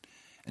internet,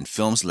 and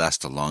films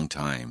last a long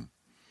time.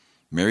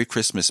 Merry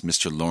Christmas,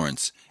 Mr.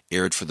 Lawrence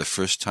aired for the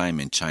first time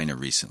in China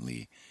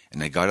recently,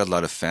 and I got a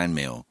lot of fan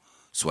mail,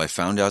 so I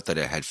found out that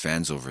I had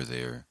fans over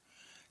there.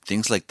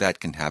 Things like that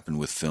can happen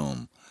with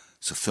film,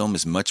 so film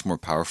is much more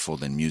powerful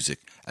than music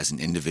as an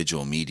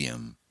individual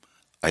medium.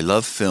 I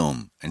love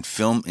film, and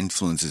film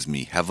influences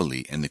me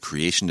heavily in the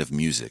creation of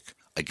music.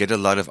 I get a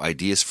lot of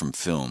ideas from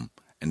film,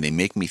 and they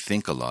make me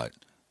think a lot,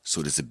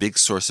 so it is a big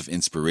source of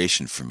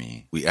inspiration for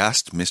me. We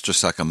asked Mr.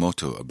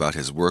 Sakamoto about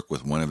his work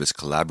with one of his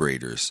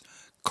collaborators,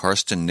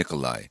 Karsten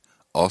Nikolai,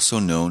 also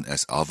known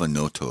as Alva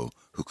Noto,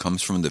 who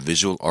comes from the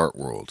visual art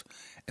world,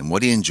 and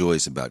what he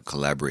enjoys about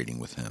collaborating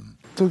with him.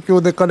 東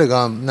京で彼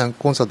が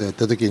コンサートやっ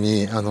た時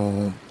に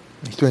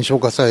人に紹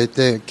介され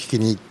て聞き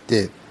に行っ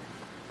て、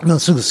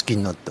すぐ好き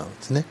になったん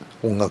ですね。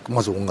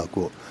まず音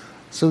楽を。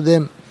それ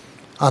で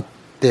会っ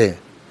て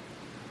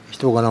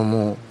人柄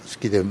も好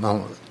きで、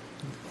向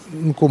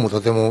こうも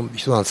とても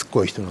人懐っ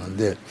こい人なん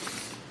で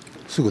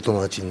すぐ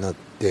友達になっ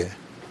て、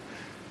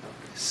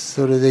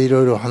それでい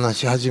ろいろ話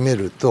し始め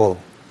ると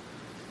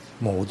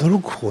もう驚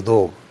くほ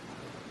ど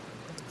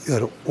いわゆ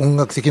る音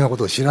楽的なこ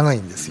とを知らない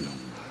んですよ。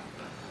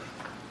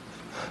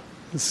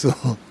そう、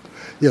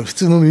いや普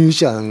通のミュージ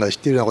シャンが知っ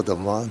ているようなこと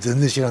は全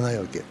然知らない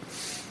わけ。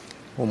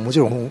もち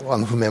ろん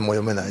譜面も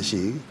読めない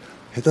し、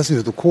下手す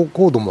るとコ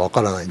ードもわ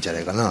からないんじゃ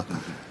ないかな。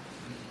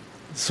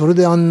それ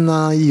であん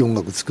ないい音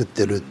楽作っ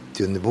てるっ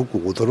ていうんで僕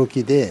驚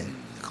きで、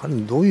彼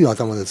どういう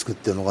頭で作っ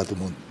てるのかと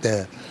思っ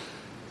て、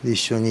一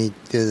緒に行っ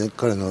て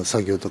彼の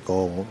作業とか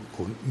を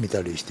こう見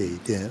たりしてい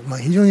て、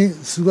非常に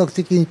数学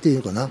的にってい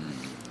うかな、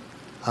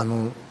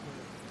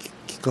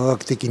幾何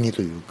学的に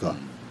というか、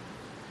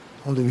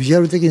本当にビジュ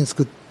アル的に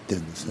作って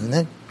るんですよ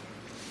ね。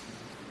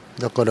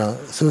だから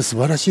それ素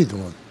晴らしいと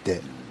思っ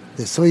て、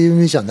でそういうミュ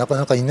ージシャンなか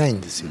なかいない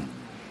んですよ。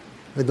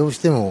でどうし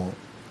ても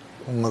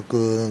音楽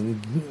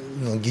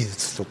の技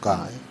術と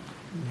か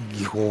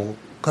技法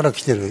から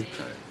来てる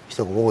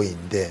人が多い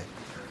んで、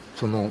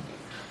その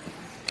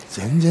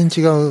全然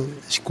違う思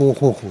考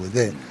方法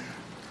で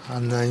あ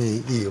んなに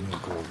いい音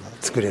楽が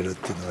作れるっ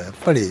ていうのはやっ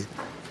ぱり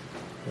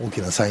大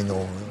きな才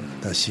能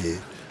だし、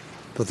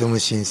とても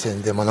新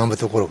鮮で学ぶ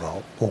ところが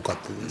多かっ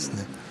たです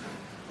ね。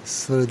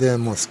それで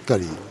もうすっか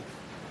り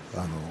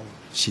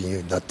親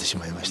友になってし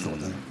まいましたの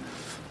で。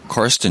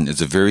Karsten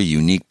is a very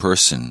unique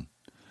person.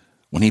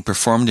 When he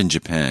performed in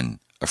Japan,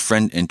 a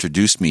friend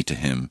introduced me to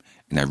him,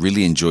 and I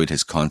really enjoyed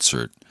his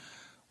concert.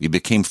 We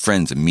became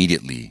friends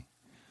immediately.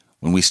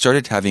 When we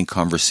started having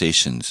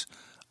conversations,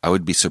 I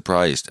would be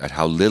surprised at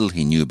how little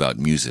he knew about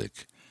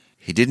music.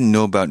 He didn't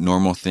know about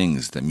normal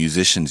things that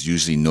musicians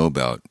usually know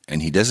about,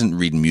 and he doesn't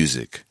read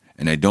music,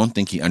 and I don't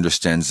think he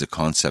understands the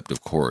concept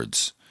of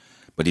chords.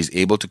 But he's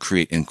able to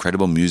create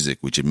incredible music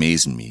which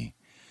amazed me.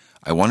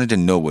 I wanted to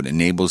know what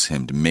enables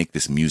him to make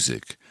this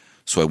music,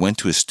 so I went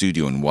to his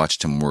studio and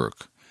watched him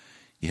work.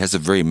 He has a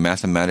very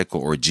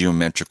mathematical or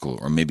geometrical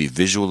or maybe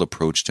visual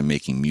approach to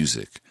making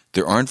music.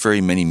 There aren't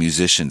very many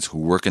musicians who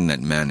work in that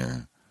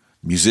manner.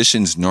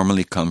 Musicians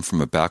normally come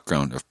from a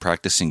background of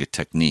practicing a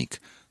technique,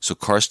 so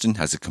Karsten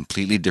has a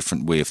completely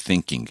different way of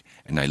thinking,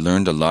 and I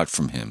learned a lot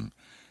from him.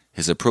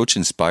 His approach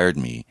inspired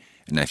me,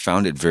 and I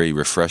found it very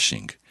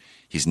refreshing.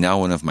 He's now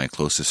one of my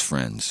closest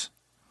friends.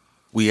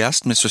 We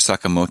asked Mr.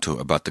 Sakamoto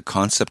about the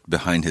concept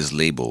behind his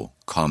label,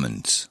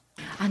 Commons.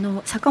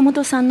 坂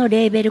本さんの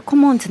レーベルコ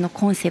モンズの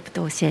コンセプ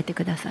トを教えて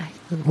ください。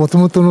もと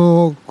もと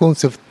のコン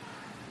セプ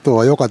ト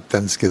は良かった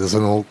んですけど、そ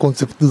のコン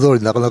セプト通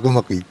りなかなかう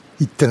まくい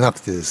ってなく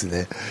てです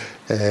ね、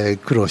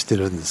苦労して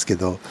るんですけ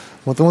ど、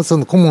もともとそ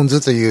のコモン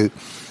ズという、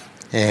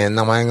名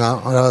前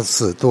が表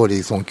す通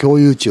りその共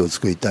有地を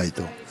作りたい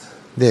と。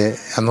で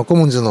コ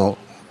モンズの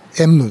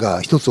M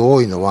が一つ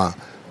多いのは、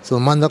そ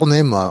の真ん中の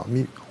M は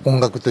音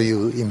楽とい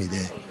う意味で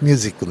ミュー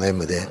ジックの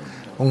M で、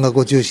音楽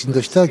を中心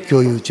とした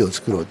共有地を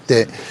作ろうっ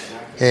て、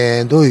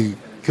どういう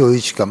共有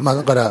地か、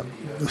だから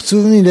普通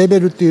にレベ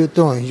ルっていう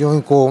と非常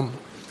にこう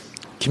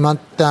決まっ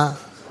た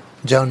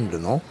ジャンル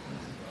の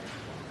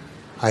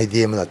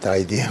IDM だったら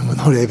IDM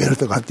のレベル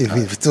とかっていうふう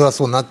に普通は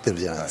そうなってる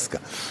じゃないですか。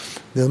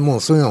でも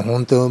うそういうのは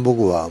本当に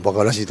僕はバ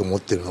カらしいと思っ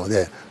てるの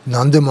で、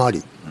何でもあ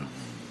り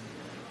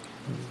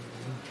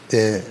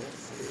で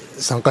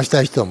参加し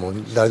たい人はもう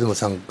誰でも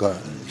参加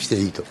して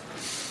いいと。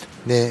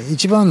で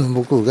一番の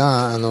僕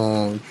が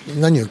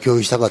何を共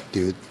有したかって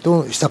いう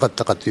としたかっ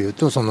たかという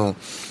とその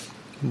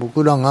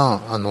僕ら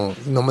が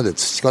今まで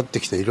培って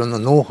きたいろんな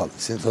ノウハウで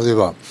すね。例え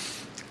ば、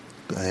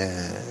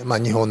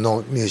日本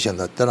のミュージシャン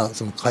だったら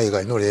その海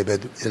外のレーベ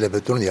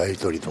ルとのやり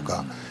取りと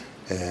か、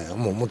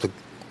もっと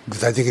具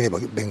体的に言えば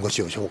弁護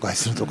士を紹介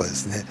するとかで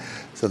すね、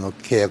その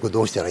契約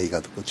どうしたらいい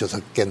かとか著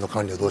作権の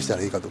管理をどうした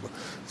らいいかとか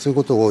そういう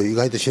ことを意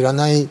外と知ら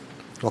ない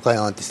若い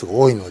アーティストが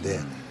多いので、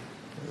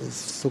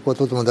そこは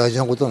とても大事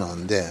なことな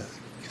んで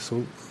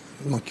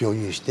共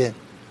有して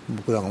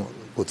僕らが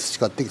こう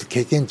培ってきた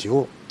経験値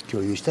を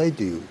共有したい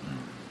という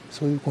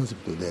そういうコンセ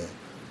プトで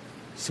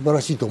素晴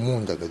らしいと思う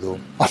んだけど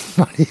あん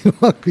まりう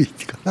まくい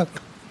かなか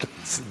ったで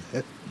す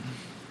ね。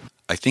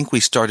I think we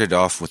started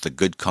off with a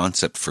good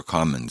concept for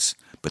Commons,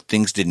 but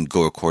things didn't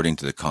go according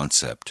to the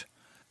concept.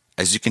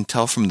 As you can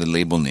tell from the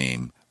label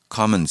name,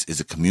 Commons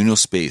is a communal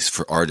space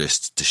for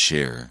artists to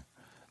share.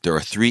 There are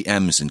 3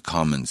 M's in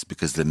Commons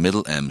because the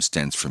middle M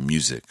stands for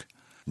music.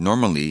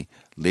 Normally,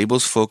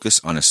 labels focus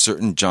on a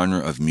certain genre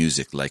of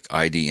music like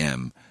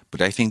IDM,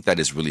 but I think that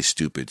is really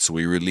stupid, so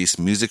we release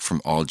music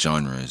from all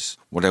genres.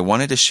 What I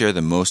wanted to share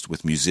the most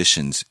with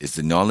musicians is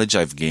the knowledge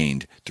I've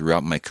gained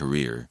throughout my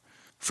career.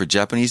 For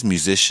Japanese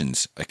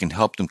musicians, I can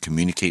help them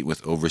communicate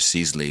with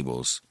overseas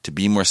labels. To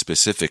be more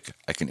specific,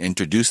 I can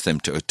introduce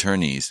them to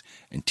attorneys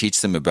and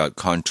teach them about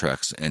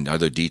contracts and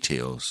other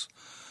details.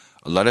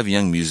 A lot of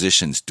young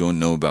musicians don't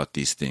know about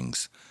these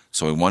things,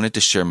 so I wanted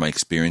to share my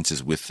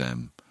experiences with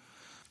them.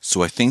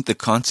 So I think the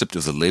concept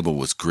of the label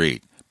was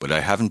great, but I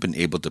haven't been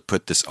able to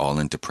put this all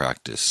into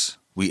practice.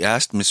 We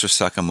asked Mr.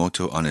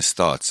 Sakamoto on his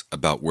thoughts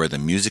about where the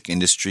music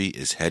industry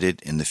is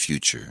headed in the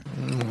future.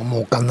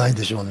 もう分かんない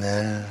でしょう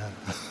ね。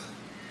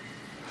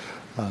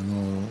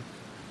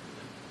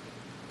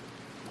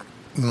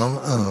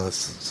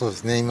そうで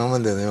すね、今ま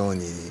でのよう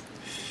に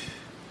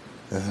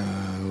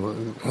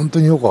本当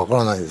によくわか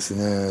らないです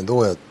ね。ど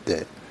うやっ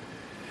て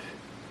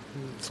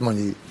つま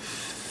り、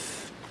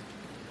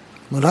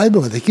ライ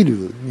ブができるミ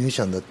ュージ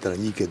シャンだったら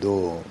いいけ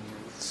ど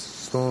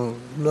その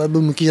ライ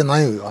ブ向きじゃな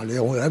いラ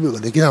イブが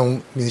できないミ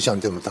ュージシャンっ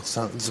ていうのもたく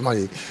さんつま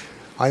り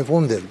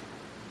iPhone で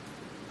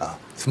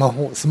スマ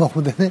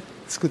ホでね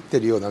作って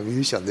るようなミュー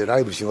ジシャンでラ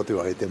イブしようと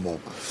言われても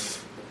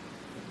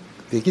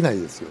できな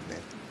いですよね。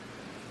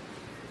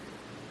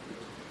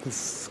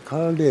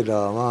彼ら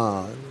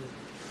は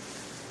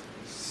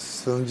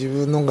その自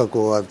分の音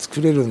楽は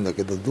作れるんだ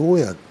けどどう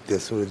やって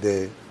それ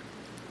で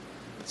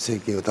生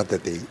計を立て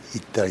ていっ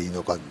たらいい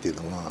のかっていう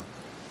のは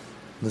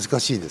難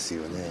しいです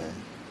よね。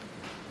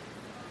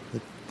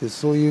で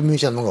そういうミュージ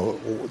シャンの方が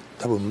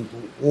多分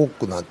多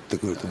くなって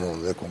くると思う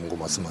ので今後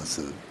ますま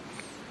す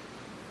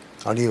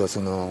あるいは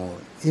その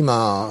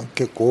今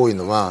結構多い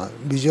のは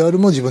ビジュアル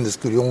も自分で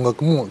作る音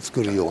楽も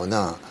作るよう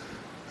な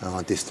ア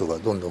ーティストが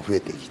どんどん増え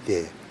てき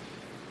て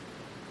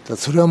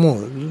それはも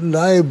う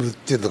ライブっ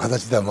ていう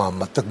形では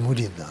全く無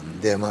理なん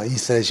で、イン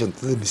スタレーション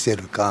で見せ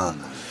るか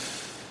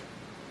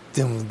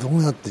でもど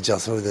うやってじゃあ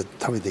それで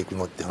食べていく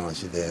のって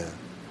話で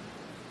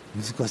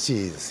難し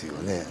いですよ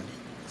ね。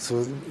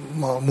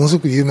ものす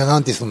ごく有名な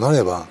アーティストにな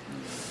れば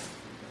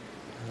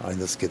あれ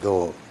ですけ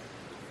ど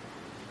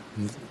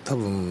多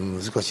分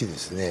難しいで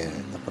すね。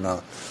だか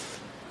ら、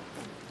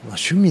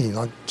趣味に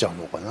なっちゃう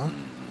のかな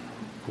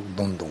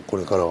どんどんこ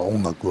れからは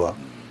音楽は。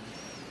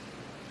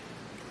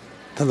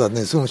ただ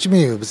ねその趣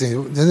味は別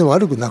に全然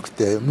悪くなく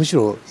てむし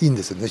ろいいん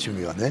ですよね趣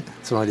味はね。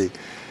つまり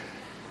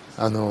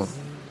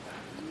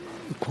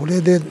こ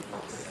れで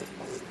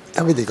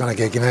食べていかな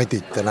きゃいけないと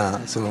言ったら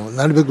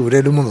なるべく売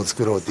れるものを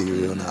作ろうと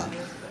いうような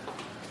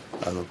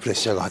プレッ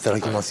シャーが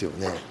働きますよ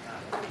ね。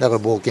だか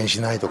ら冒険し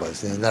ないとかで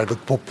すねなるべ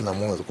くポップな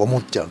ものとか思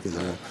っちゃうけど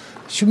も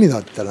趣味だ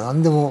ったら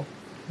何でも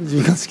自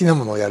分が好きな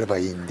ものをやれば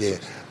いいんで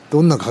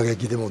どんな過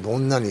激でもど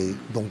んなに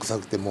どんくさ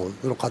くても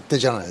それ勝手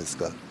じゃないです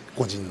か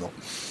個人の。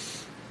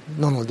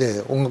なの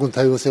で音楽の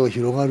多様性は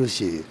広がる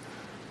し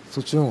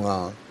そっちの方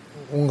が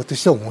音楽と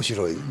しては面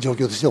白い状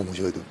況としては面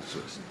白いと。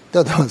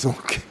ただその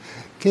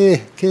経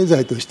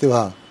済として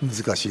は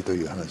難しいと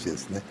いう話で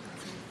すね。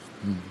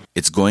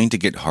It's going to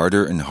get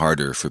harder and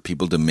harder for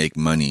people to make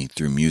money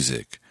through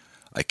music.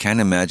 I can't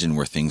imagine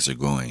where things are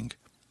going.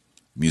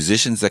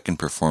 Musicians that can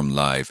perform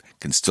live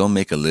can still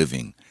make a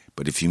living,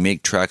 but if you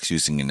make tracks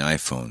using an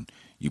iPhone,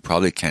 you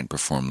probably can't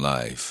perform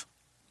live.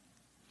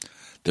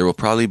 There will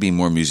probably be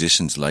more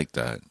musicians like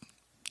that.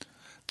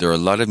 There are a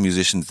lot of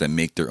musicians that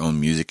make their own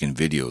music and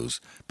videos,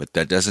 but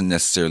that doesn't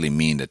necessarily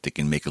mean that they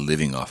can make a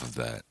living off of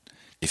that.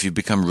 If you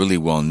become really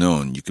well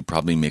known, you could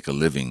probably make a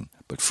living,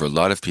 but for a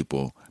lot of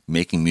people,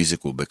 making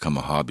music will become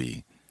a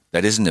hobby.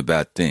 That isn't a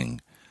bad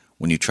thing.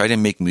 When you try to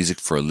make music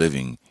for a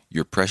living,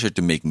 you're pressured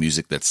to make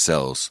music that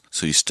sells,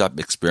 so you stop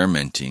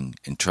experimenting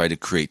and try to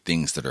create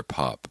things that are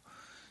pop.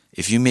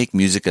 If you make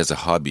music as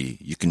a hobby,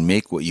 you can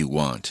make what you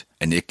want,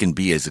 and it can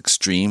be as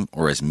extreme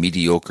or as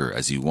mediocre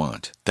as you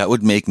want. That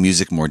would make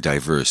music more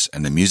diverse,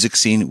 and the music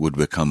scene would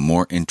become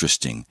more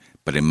interesting,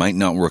 but it might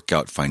not work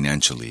out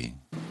financially.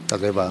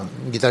 例えば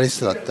ギタリス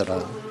トだった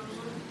ら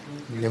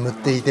眠っ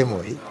ていて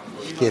も弾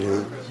け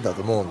るんだ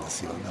と思うんで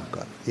すよ。なん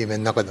か夢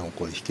の中でも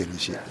こう弾ける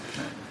し、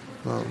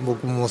まあ、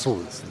僕もそ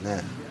うです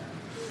ね。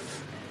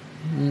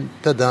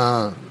た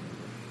だ、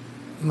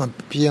まあ、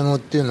ピアノっ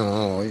ていう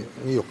のを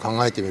よく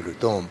考えてみる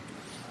と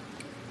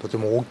とて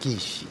も大きい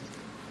し、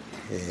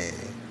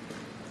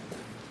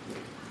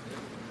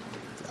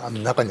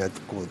中には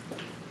こう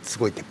す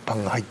ごい鉄板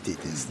が入ってい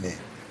てですね、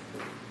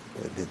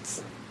で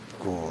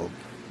こう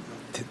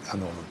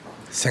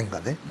線が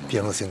ね、ピ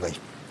アノ線がこ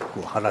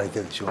う張られて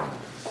るでしょ。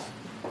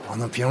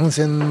ピアノ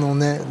線の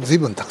ね、随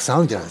分たくさん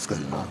あるじゃないですか。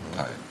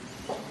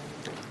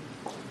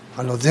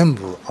全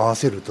部合わ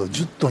せると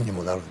10トンに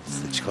もなるんで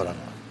すよ、力が。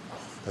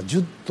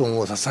10トン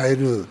を支え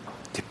る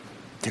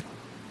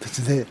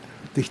鉄で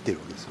できてる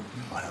わけですよ、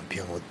ピ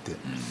アノって。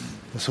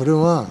それ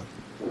は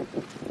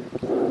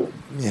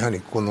やはり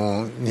こ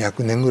の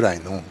200年ぐらい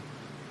の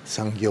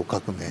産業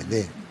革命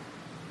で、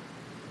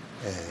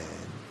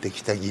で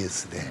きた技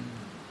術で、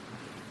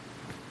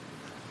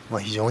ま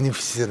あ、非常に不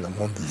自然な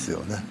もんですよ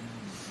ね。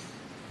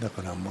だ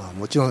からまあ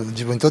もちろん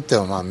自分にとって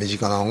はまあ身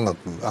近な音楽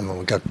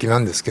楽器な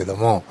んですけど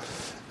も、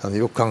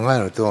よく考え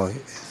ると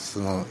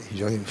非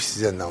常に不自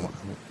然なも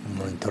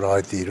のにとらわ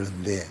れている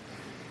んで、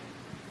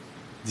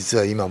実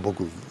は今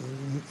僕ニ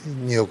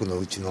ューヨークの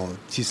うちの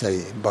小さい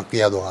バック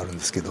ヤードがあるん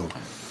ですけど、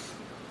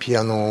ピ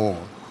アノを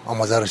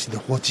雨ざらしで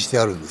放置して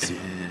あるんですよ。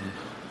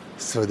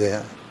それで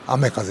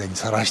雨風に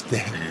さらし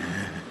て、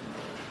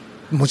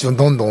もちろん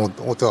どんどん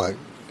音が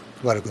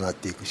悪くなっ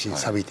ていくし、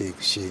錆びてい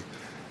くし、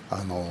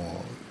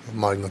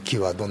周りの木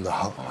はどんどん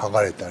剥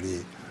がれた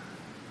り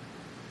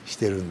し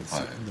てるんです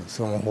よ。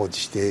そのまま放置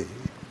して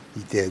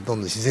いて、どんど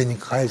ん自然に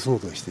返そう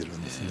としてる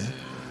んですね。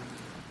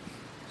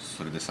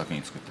それで作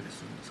品作ったり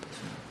するんですか？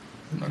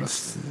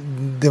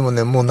でも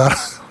ね、もう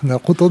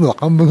ほとんど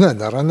半分ぐらい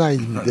ならない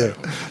んで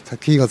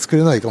作品が作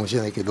れないかもし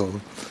れないけど、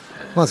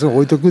まあそれを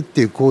置いとくっ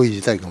ていう行為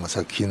自体がまあ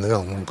作品の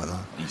ようなもんかな。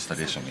インスタ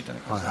レーションみたい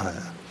な感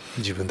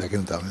じ。自分だけ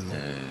のための。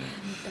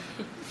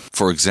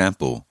For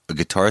example, a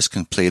guitarist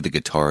can play the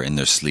guitar in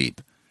their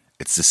sleep.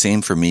 It's the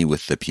same for me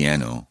with the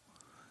piano.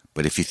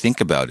 But if you think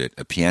about it,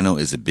 a piano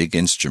is a big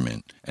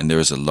instrument, and there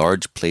is a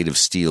large plate of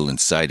steel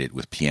inside it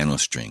with piano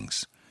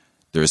strings.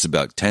 There is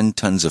about 10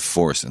 tons of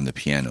force in the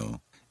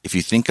piano. If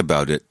you think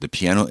about it, the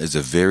piano is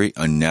a very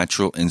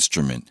unnatural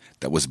instrument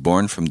that was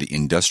born from the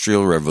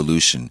Industrial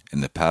Revolution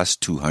in the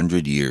past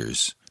 200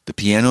 years. The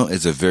piano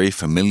is a very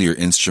familiar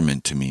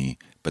instrument to me,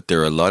 but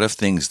there are a lot of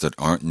things that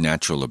aren't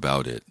natural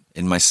about it.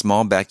 In my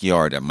small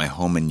backyard at my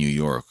home in New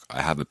York,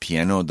 I have a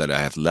piano that I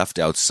have left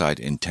outside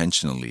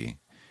intentionally.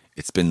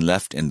 It's been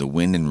left in the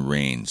wind and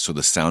rain, so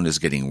the sound is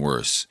getting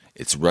worse.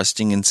 It's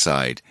rusting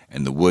inside,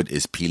 and the wood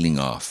is peeling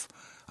off.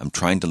 I'm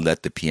trying to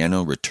let the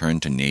piano return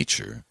to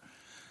nature.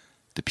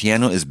 The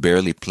piano is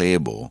barely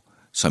playable,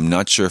 so I'm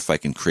not sure if I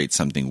can create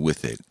something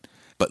with it.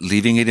 But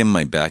leaving it in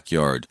my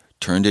backyard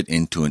turned it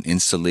into an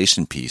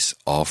installation piece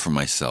all for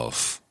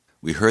myself.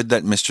 We heard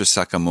that Mr.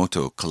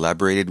 Sakamoto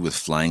collaborated with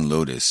Flying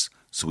Lotus,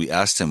 so we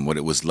asked him what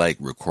it was like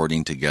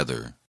recording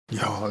together. い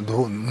や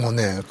もう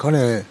ね、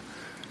彼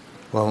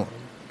はも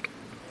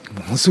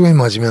のすごい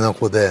真面目な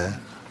子で、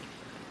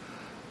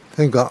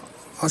とにか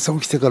く朝起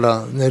きてか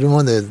ら寝る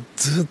まで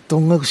ずっと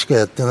音楽しか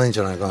やってないん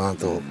じゃないかな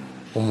と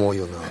思う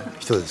ような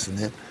人です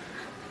ね。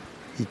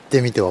行っ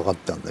てみて分かっ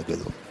たんだけ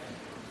ど、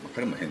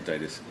彼も変態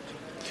ですね。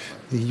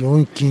非常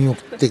に禁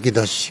欲的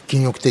だし、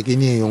禁欲的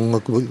に音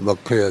楽ばっ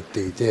かりやっ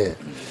ていて、だか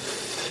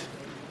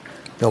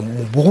ら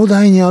もう膨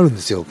大にあるん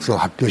ですよ、その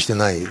発表して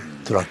ない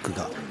トラック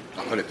が。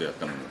彼とやっ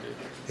たもの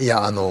で。い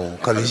や、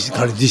彼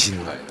自身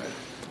の、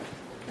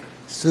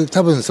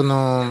多分そ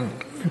の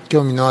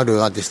興味のあ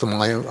るアーティストも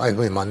ああいうふ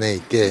うに招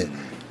いて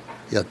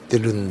やって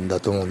るんだ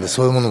と思うんで、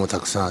そういうものもた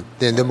くさんあっ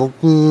て、で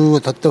僕は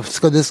たった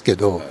2日ですけ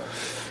ど、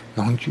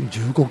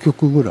15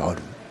曲ぐらいあ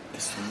る。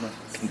そんな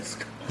です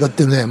か？だっ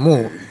てね、も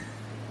う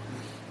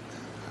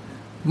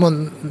まあ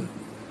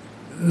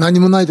何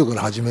もないところ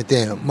から始め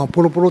て、まあ、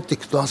ポロポロってい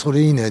くと、そ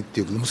れいいねって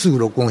いうすぐ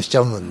録音しち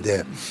ゃうん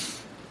で、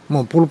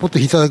もうポロポロと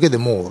弾いただけで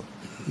も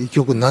ういい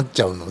曲になっ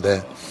ちゃうの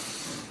で、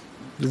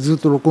ずっ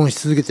と録音し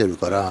続けてる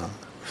から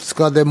2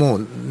日でも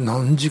う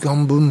何時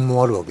間分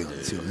もあるわけなん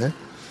ですよね。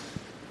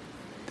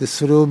で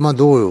それをまあ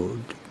どう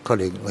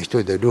彼が一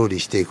人で料理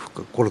していく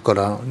か、これか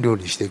ら料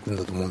理していくん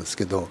だと思うんです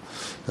けど、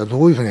ど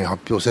ういうふうに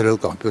発表される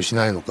か発表し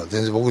ないのか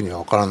全然僕には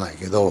分からない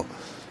けど、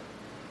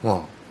ま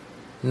あ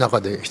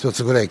中で一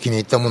つぐらい気に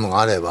入ったものが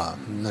あれば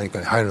何か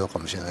に入るのか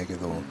もしれないけ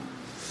ど、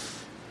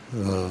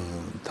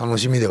楽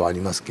しみではあ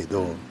りますけ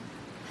ど、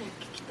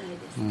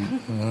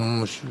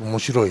面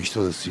白い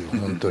人ですよ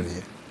本当に。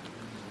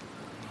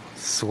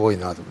すごい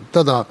なと。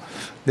ただ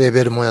レー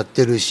ベルもやっ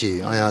てる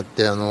し、ああやっ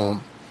て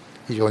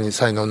非常に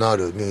才能のあ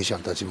るミュージシャ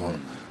ンたちも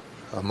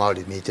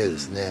周りにいてで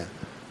すね、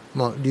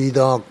まあリー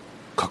ダー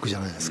格じゃ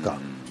ないですか。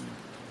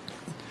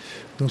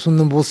でもそん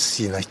なボス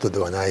シーな人で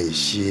はない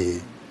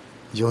し、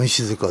非常に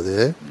静か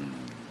で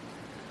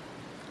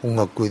音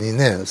楽に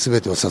ね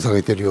全てを捧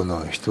げてるよう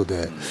な人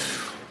で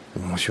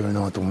面白い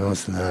なと思いま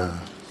すね。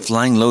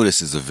 Flying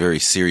Lotus is a very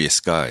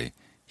serious guy.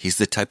 He's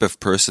the type of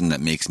person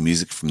that makes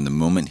music from the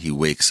moment he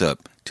wakes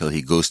up till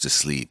he goes to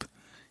sleep.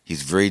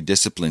 He's very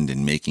disciplined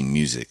in making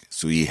music,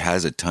 so he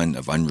has a ton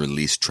of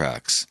unreleased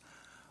tracks.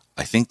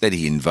 I think that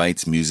he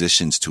invites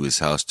musicians to his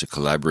house to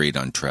collaborate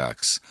on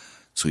tracks,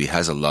 so he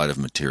has a lot of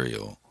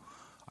material.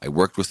 I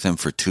worked with him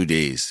for 2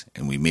 days,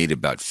 and we made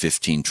about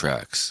 15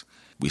 tracks.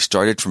 We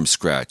started from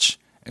scratch,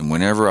 and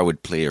whenever I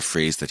would play a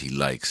phrase that he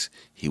likes,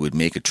 he would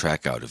make a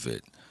track out of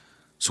it.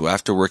 So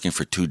after working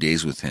for 2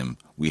 days with him,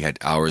 we had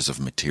hours of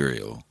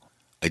material.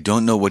 I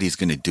don't know what he's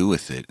going to do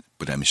with it,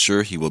 but I'm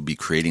sure he will be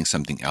creating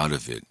something out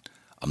of it.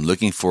 I'm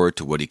looking forward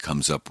to what he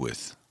comes up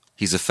with.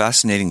 He's a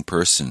fascinating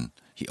person.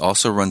 He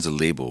also runs a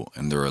label,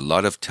 and there are a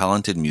lot of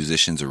talented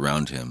musicians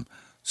around him,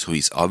 so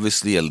he's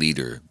obviously a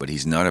leader, but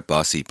he's not a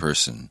bossy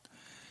person.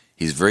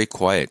 He's very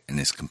quiet and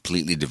is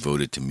completely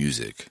devoted to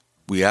music.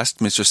 We asked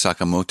Mr.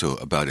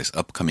 Sakamoto about his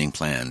upcoming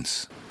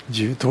plans.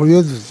 とりあ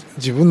えず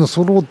自分の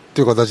ソロっ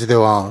ていう形で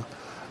は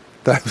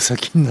だいぶ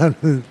先にな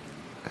る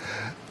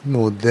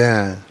の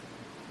で、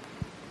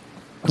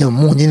でも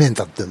もう2年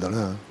経ってんだ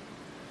ね。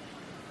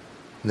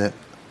ね。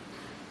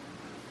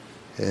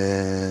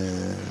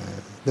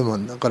でも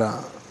だか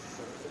ら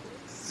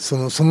そ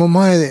の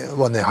前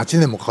はね8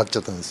年もかかっち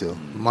ゃったんですよ。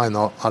前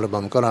のアルバ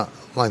ムから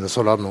前の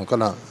ソロアルバムか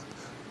ら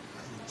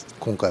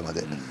今回ま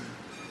で。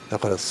だ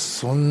から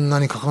そんな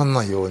にかかん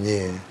ないように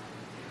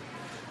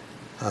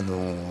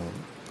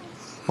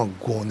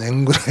5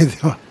年ぐらいで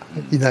は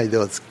以内で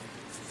は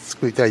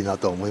作りたいな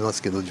とは思いま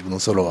すけど、自分の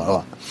ソロ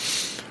は、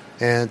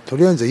と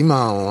りあえず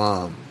今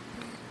は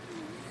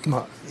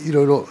い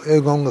ろいろ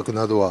映画音楽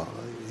などは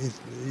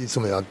いつ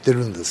もやって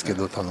るんですけ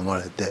ど、頼ま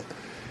れて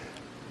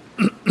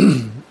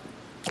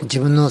自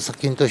分の作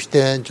品とし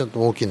てちょっと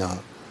大きな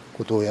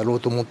ことをやろ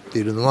うと思って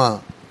いるのは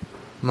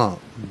舞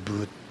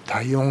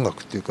台音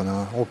楽っていうか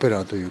な、オペ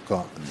ラという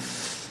か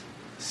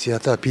シア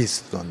ターピー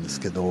スなんです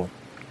けど、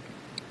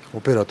オ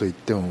ペラといっ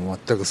ても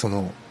全くそ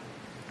の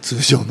通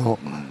常の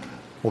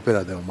オペ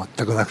ラでは全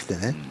くなくて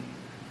ね、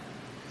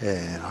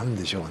なん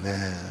でしょう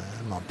ね、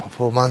パ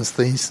フォーマンス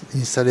とインス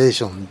タレー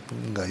ショ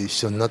ンが一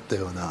緒になった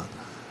ような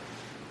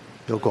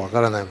よくわ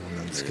からないもの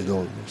なんですけ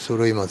ど、そ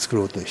れを今作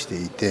ろうとし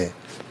ていて、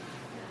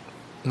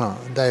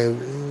だ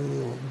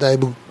い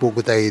ぶ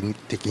具体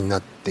的にな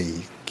って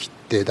き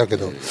て、だけ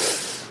ど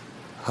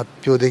発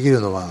表できる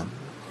のは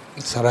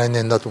再来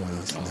年だと思い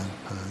ますね。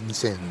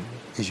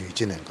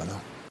2021年かな。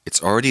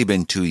It's already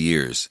been 2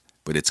 years,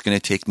 but it's going to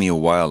take me a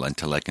while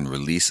until I can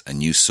release a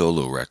new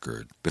solo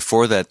record.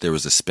 Before that, there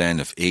was a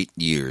span of 8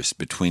 years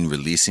between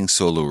releasing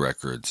solo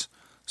records,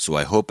 so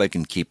I hope I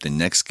can keep the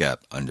next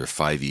gap under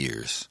 5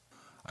 years.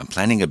 I'm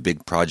planning a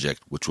big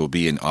project which will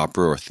be an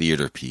opera or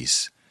theater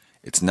piece.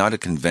 It's not a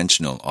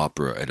conventional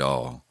opera at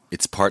all.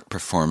 It's part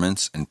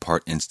performance and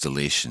part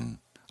installation.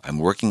 I'm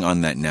working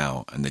on that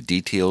now, and the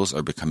details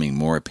are becoming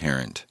more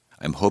apparent.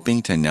 I'm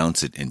hoping to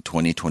announce it in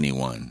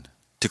 2021.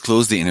 To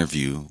close the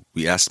interview,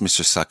 we asked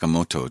Mr.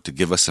 Sakamoto to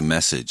give us a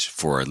message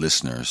for our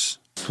listeners.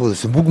 そうで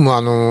すね、僕も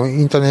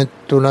インターネッ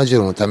トラジ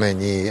オのため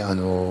になん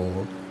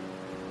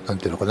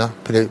ていうのかな、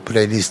プレ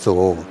イリスト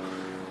を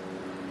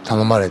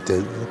頼まれて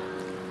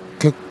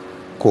結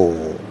構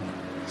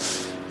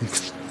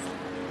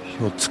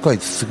4つか5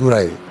つぐ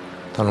らい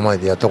頼まれ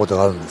てやったこと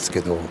があるんです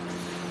けど、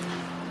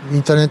イ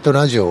ンターネット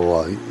ラジオ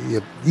はい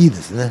いで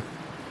すね。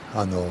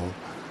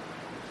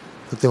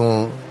とて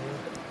も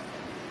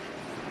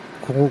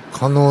今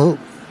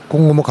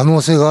後も可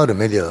能性がある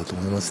メディアだと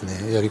思います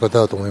ね。やり方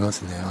だと思いま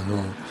すね。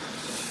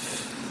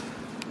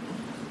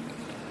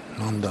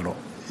なんだろう、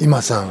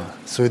今さ、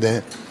それ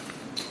で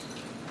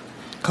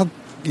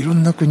いろ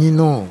んな国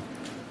の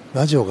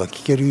ラジオが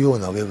聴けるよう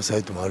なウェブサ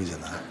イトもあるじゃ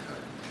ない。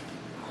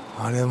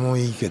あれも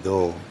いいけ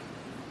ど、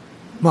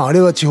あ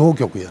れは地方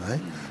局じゃな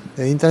い。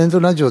でインターネット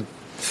ラジオ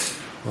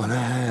は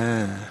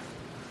ね、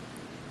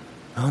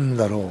なん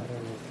だろ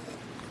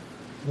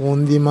う、オ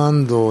ンディマ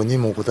ンドに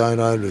も応え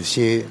られる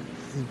し、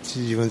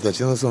自分た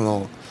ちのそ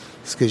の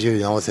スケジュール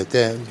に合わせ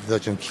て自分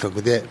たちの企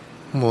画で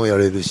もや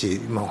れる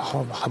し、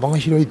幅が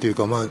広いという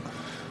か、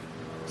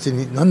別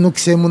に何の規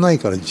制もない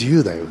から自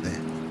由だよね。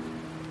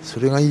そ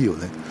れがいいよ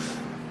ね。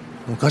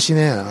昔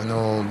ね、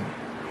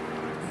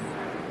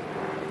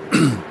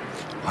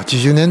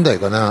80年代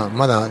かな、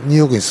まだニュー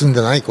ヨークに住ん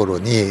でない頃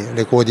に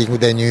レコーディング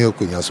でニューヨー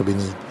クに遊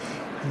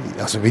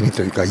びに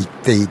というか行っ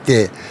てい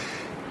て、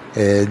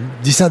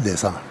時差で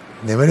さ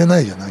眠れな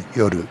いじゃない、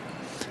夜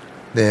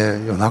で。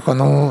夜中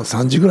の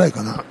3時ぐらい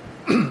かな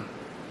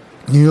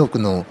ニューヨーク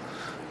の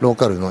ロー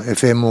カルの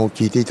FM を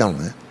聞いていたの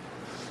ね。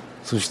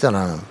そした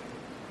らも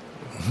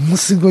の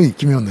すごい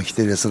奇妙奇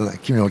麗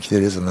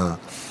な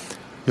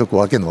よく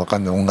わけのわか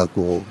んない音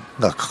楽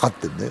がかかっ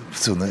てるね、普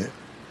通の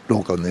ロ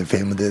ーカルの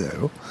FM でだ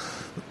よ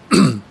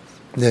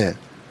で、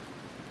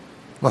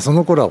そ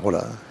の頃はほ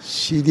ら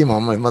CD もあ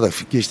んまりまだ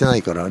普及してな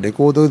いからレ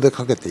コードで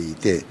かけてい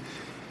て、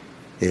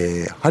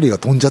針が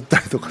飛んじゃった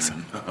りとかさ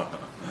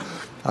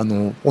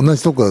同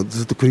じとこが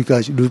ずっと繰り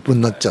返しループ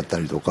になっちゃった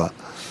りとか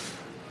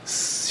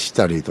し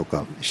たりと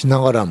かしな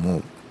がら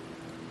も、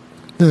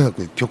とにか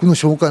く曲の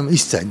紹介も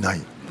一切な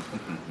い、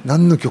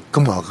何の曲か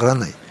もわから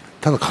ない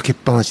ただかけっ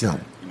ぱなしなの。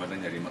未だ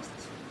にあります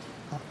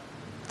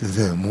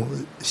でもう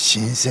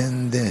新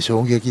鮮で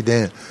衝撃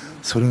で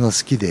それが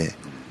好きで、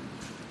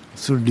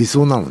それ理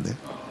想なのね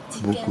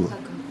僕は。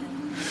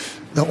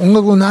だから音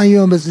楽の内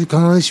容は別に必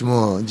ずし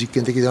も実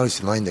験的である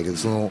必要ないんだけど、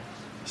その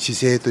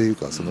姿勢という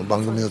かその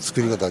番組の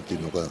作り方ってい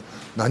うのが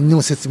何に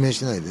も説明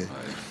しないで、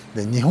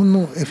で日本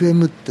の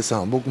FM って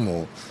さ、僕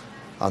も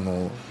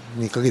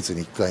2ヶ月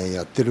に1回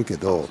やってるけ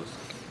ど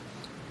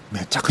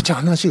めちゃくちゃ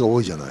話が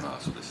多いじゃない。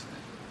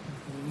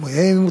もう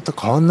AM と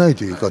変わんない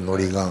というかノ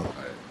リが、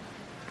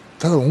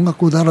ただ音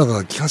楽をだらだ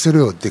ら聴かせる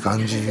よって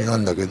感じな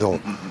んだけど、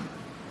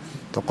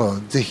だから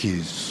ぜ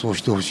ひそう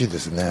してほしいで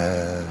すね。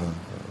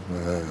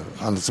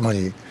つま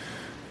りい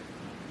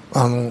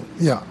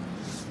や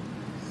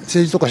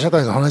政治とか社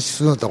会の話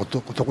するんだったら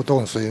とこと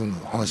んそういうの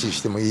話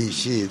してもいい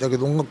し、だけ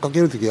ど音楽か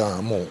けるとき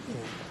はもう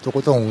と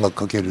ことん音楽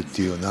かけるっ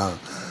ていうような、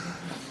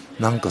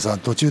なんかさ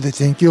途中で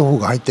天気予報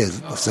が入ったり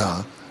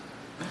さ、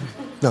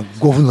なんか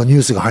5分のニュ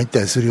ースが入った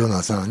りするよう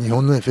なさ、日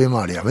本の FM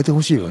あれやめて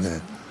ほしいよ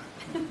ね。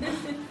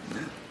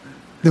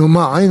でも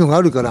まあああいうのが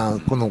あるから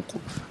この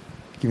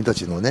君た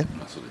ちのね、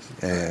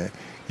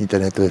インター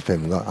ネット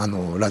FM が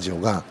ラジオ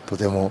がと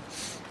ても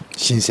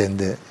新鮮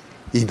で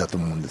いいんだと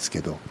思うんです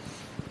けど、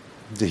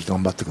ぜひ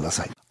頑張ってくだ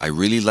さい。 I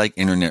really like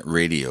internet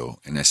radio,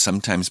 and I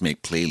sometimes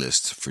make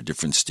playlists for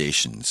different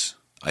stations.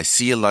 I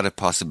see a lot of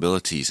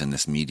possibilities in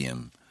this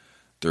medium.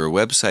 There are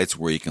websites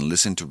where you can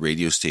listen to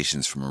radio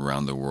stations from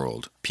around the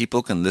world.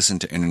 People can listen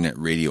to internet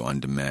radio on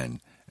demand,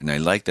 and I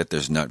like that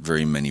there's not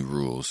very many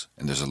rules,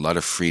 and there's a lot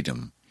of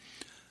freedom.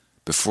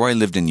 Before I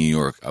lived in New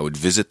York, I would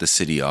visit the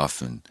city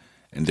often,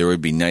 and there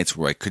would be nights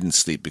where I couldn't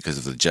sleep because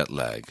of the jet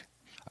lag.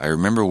 I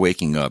remember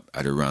waking up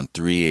at around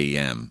 3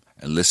 a.m.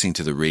 and listening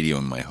to the radio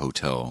in my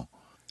hotel.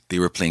 They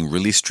were playing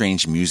really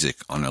strange music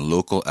on a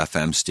local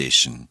FM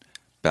station.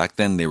 Back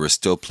then, they were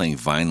still playing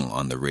vinyl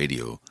on the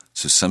radio,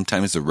 so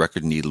sometimes the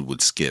record needle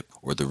would skip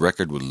or the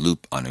record would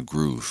loop on a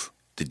groove.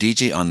 The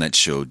DJ on that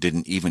show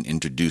didn't even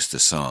introduce the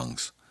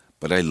songs,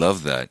 but I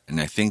love that, and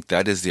I think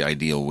that is the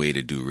ideal way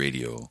to do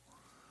radio.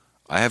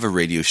 I have a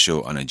radio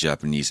show on a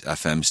Japanese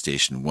FM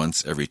station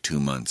once every 2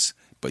 months,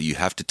 but you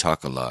have to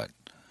talk a lot.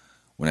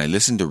 When I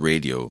listen to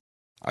radio,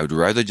 I would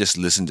rather just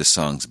listen to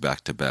songs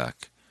back to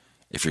back.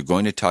 If you're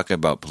going to talk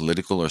about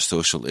political or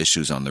social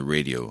issues on the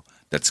radio,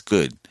 that's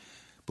good,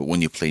 but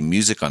when you play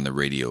music on the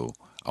radio,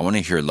 I want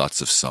to hear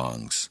lots of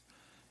songs.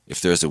 If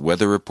there's a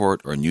weather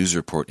report or news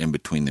report in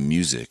between the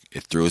music,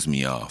 it throws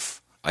me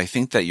off. I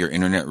think that your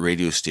internet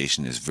radio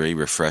station is very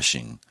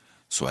refreshing,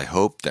 so I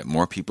hope that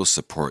more people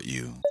support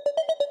you.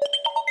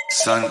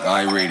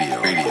 SunEye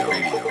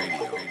Radio.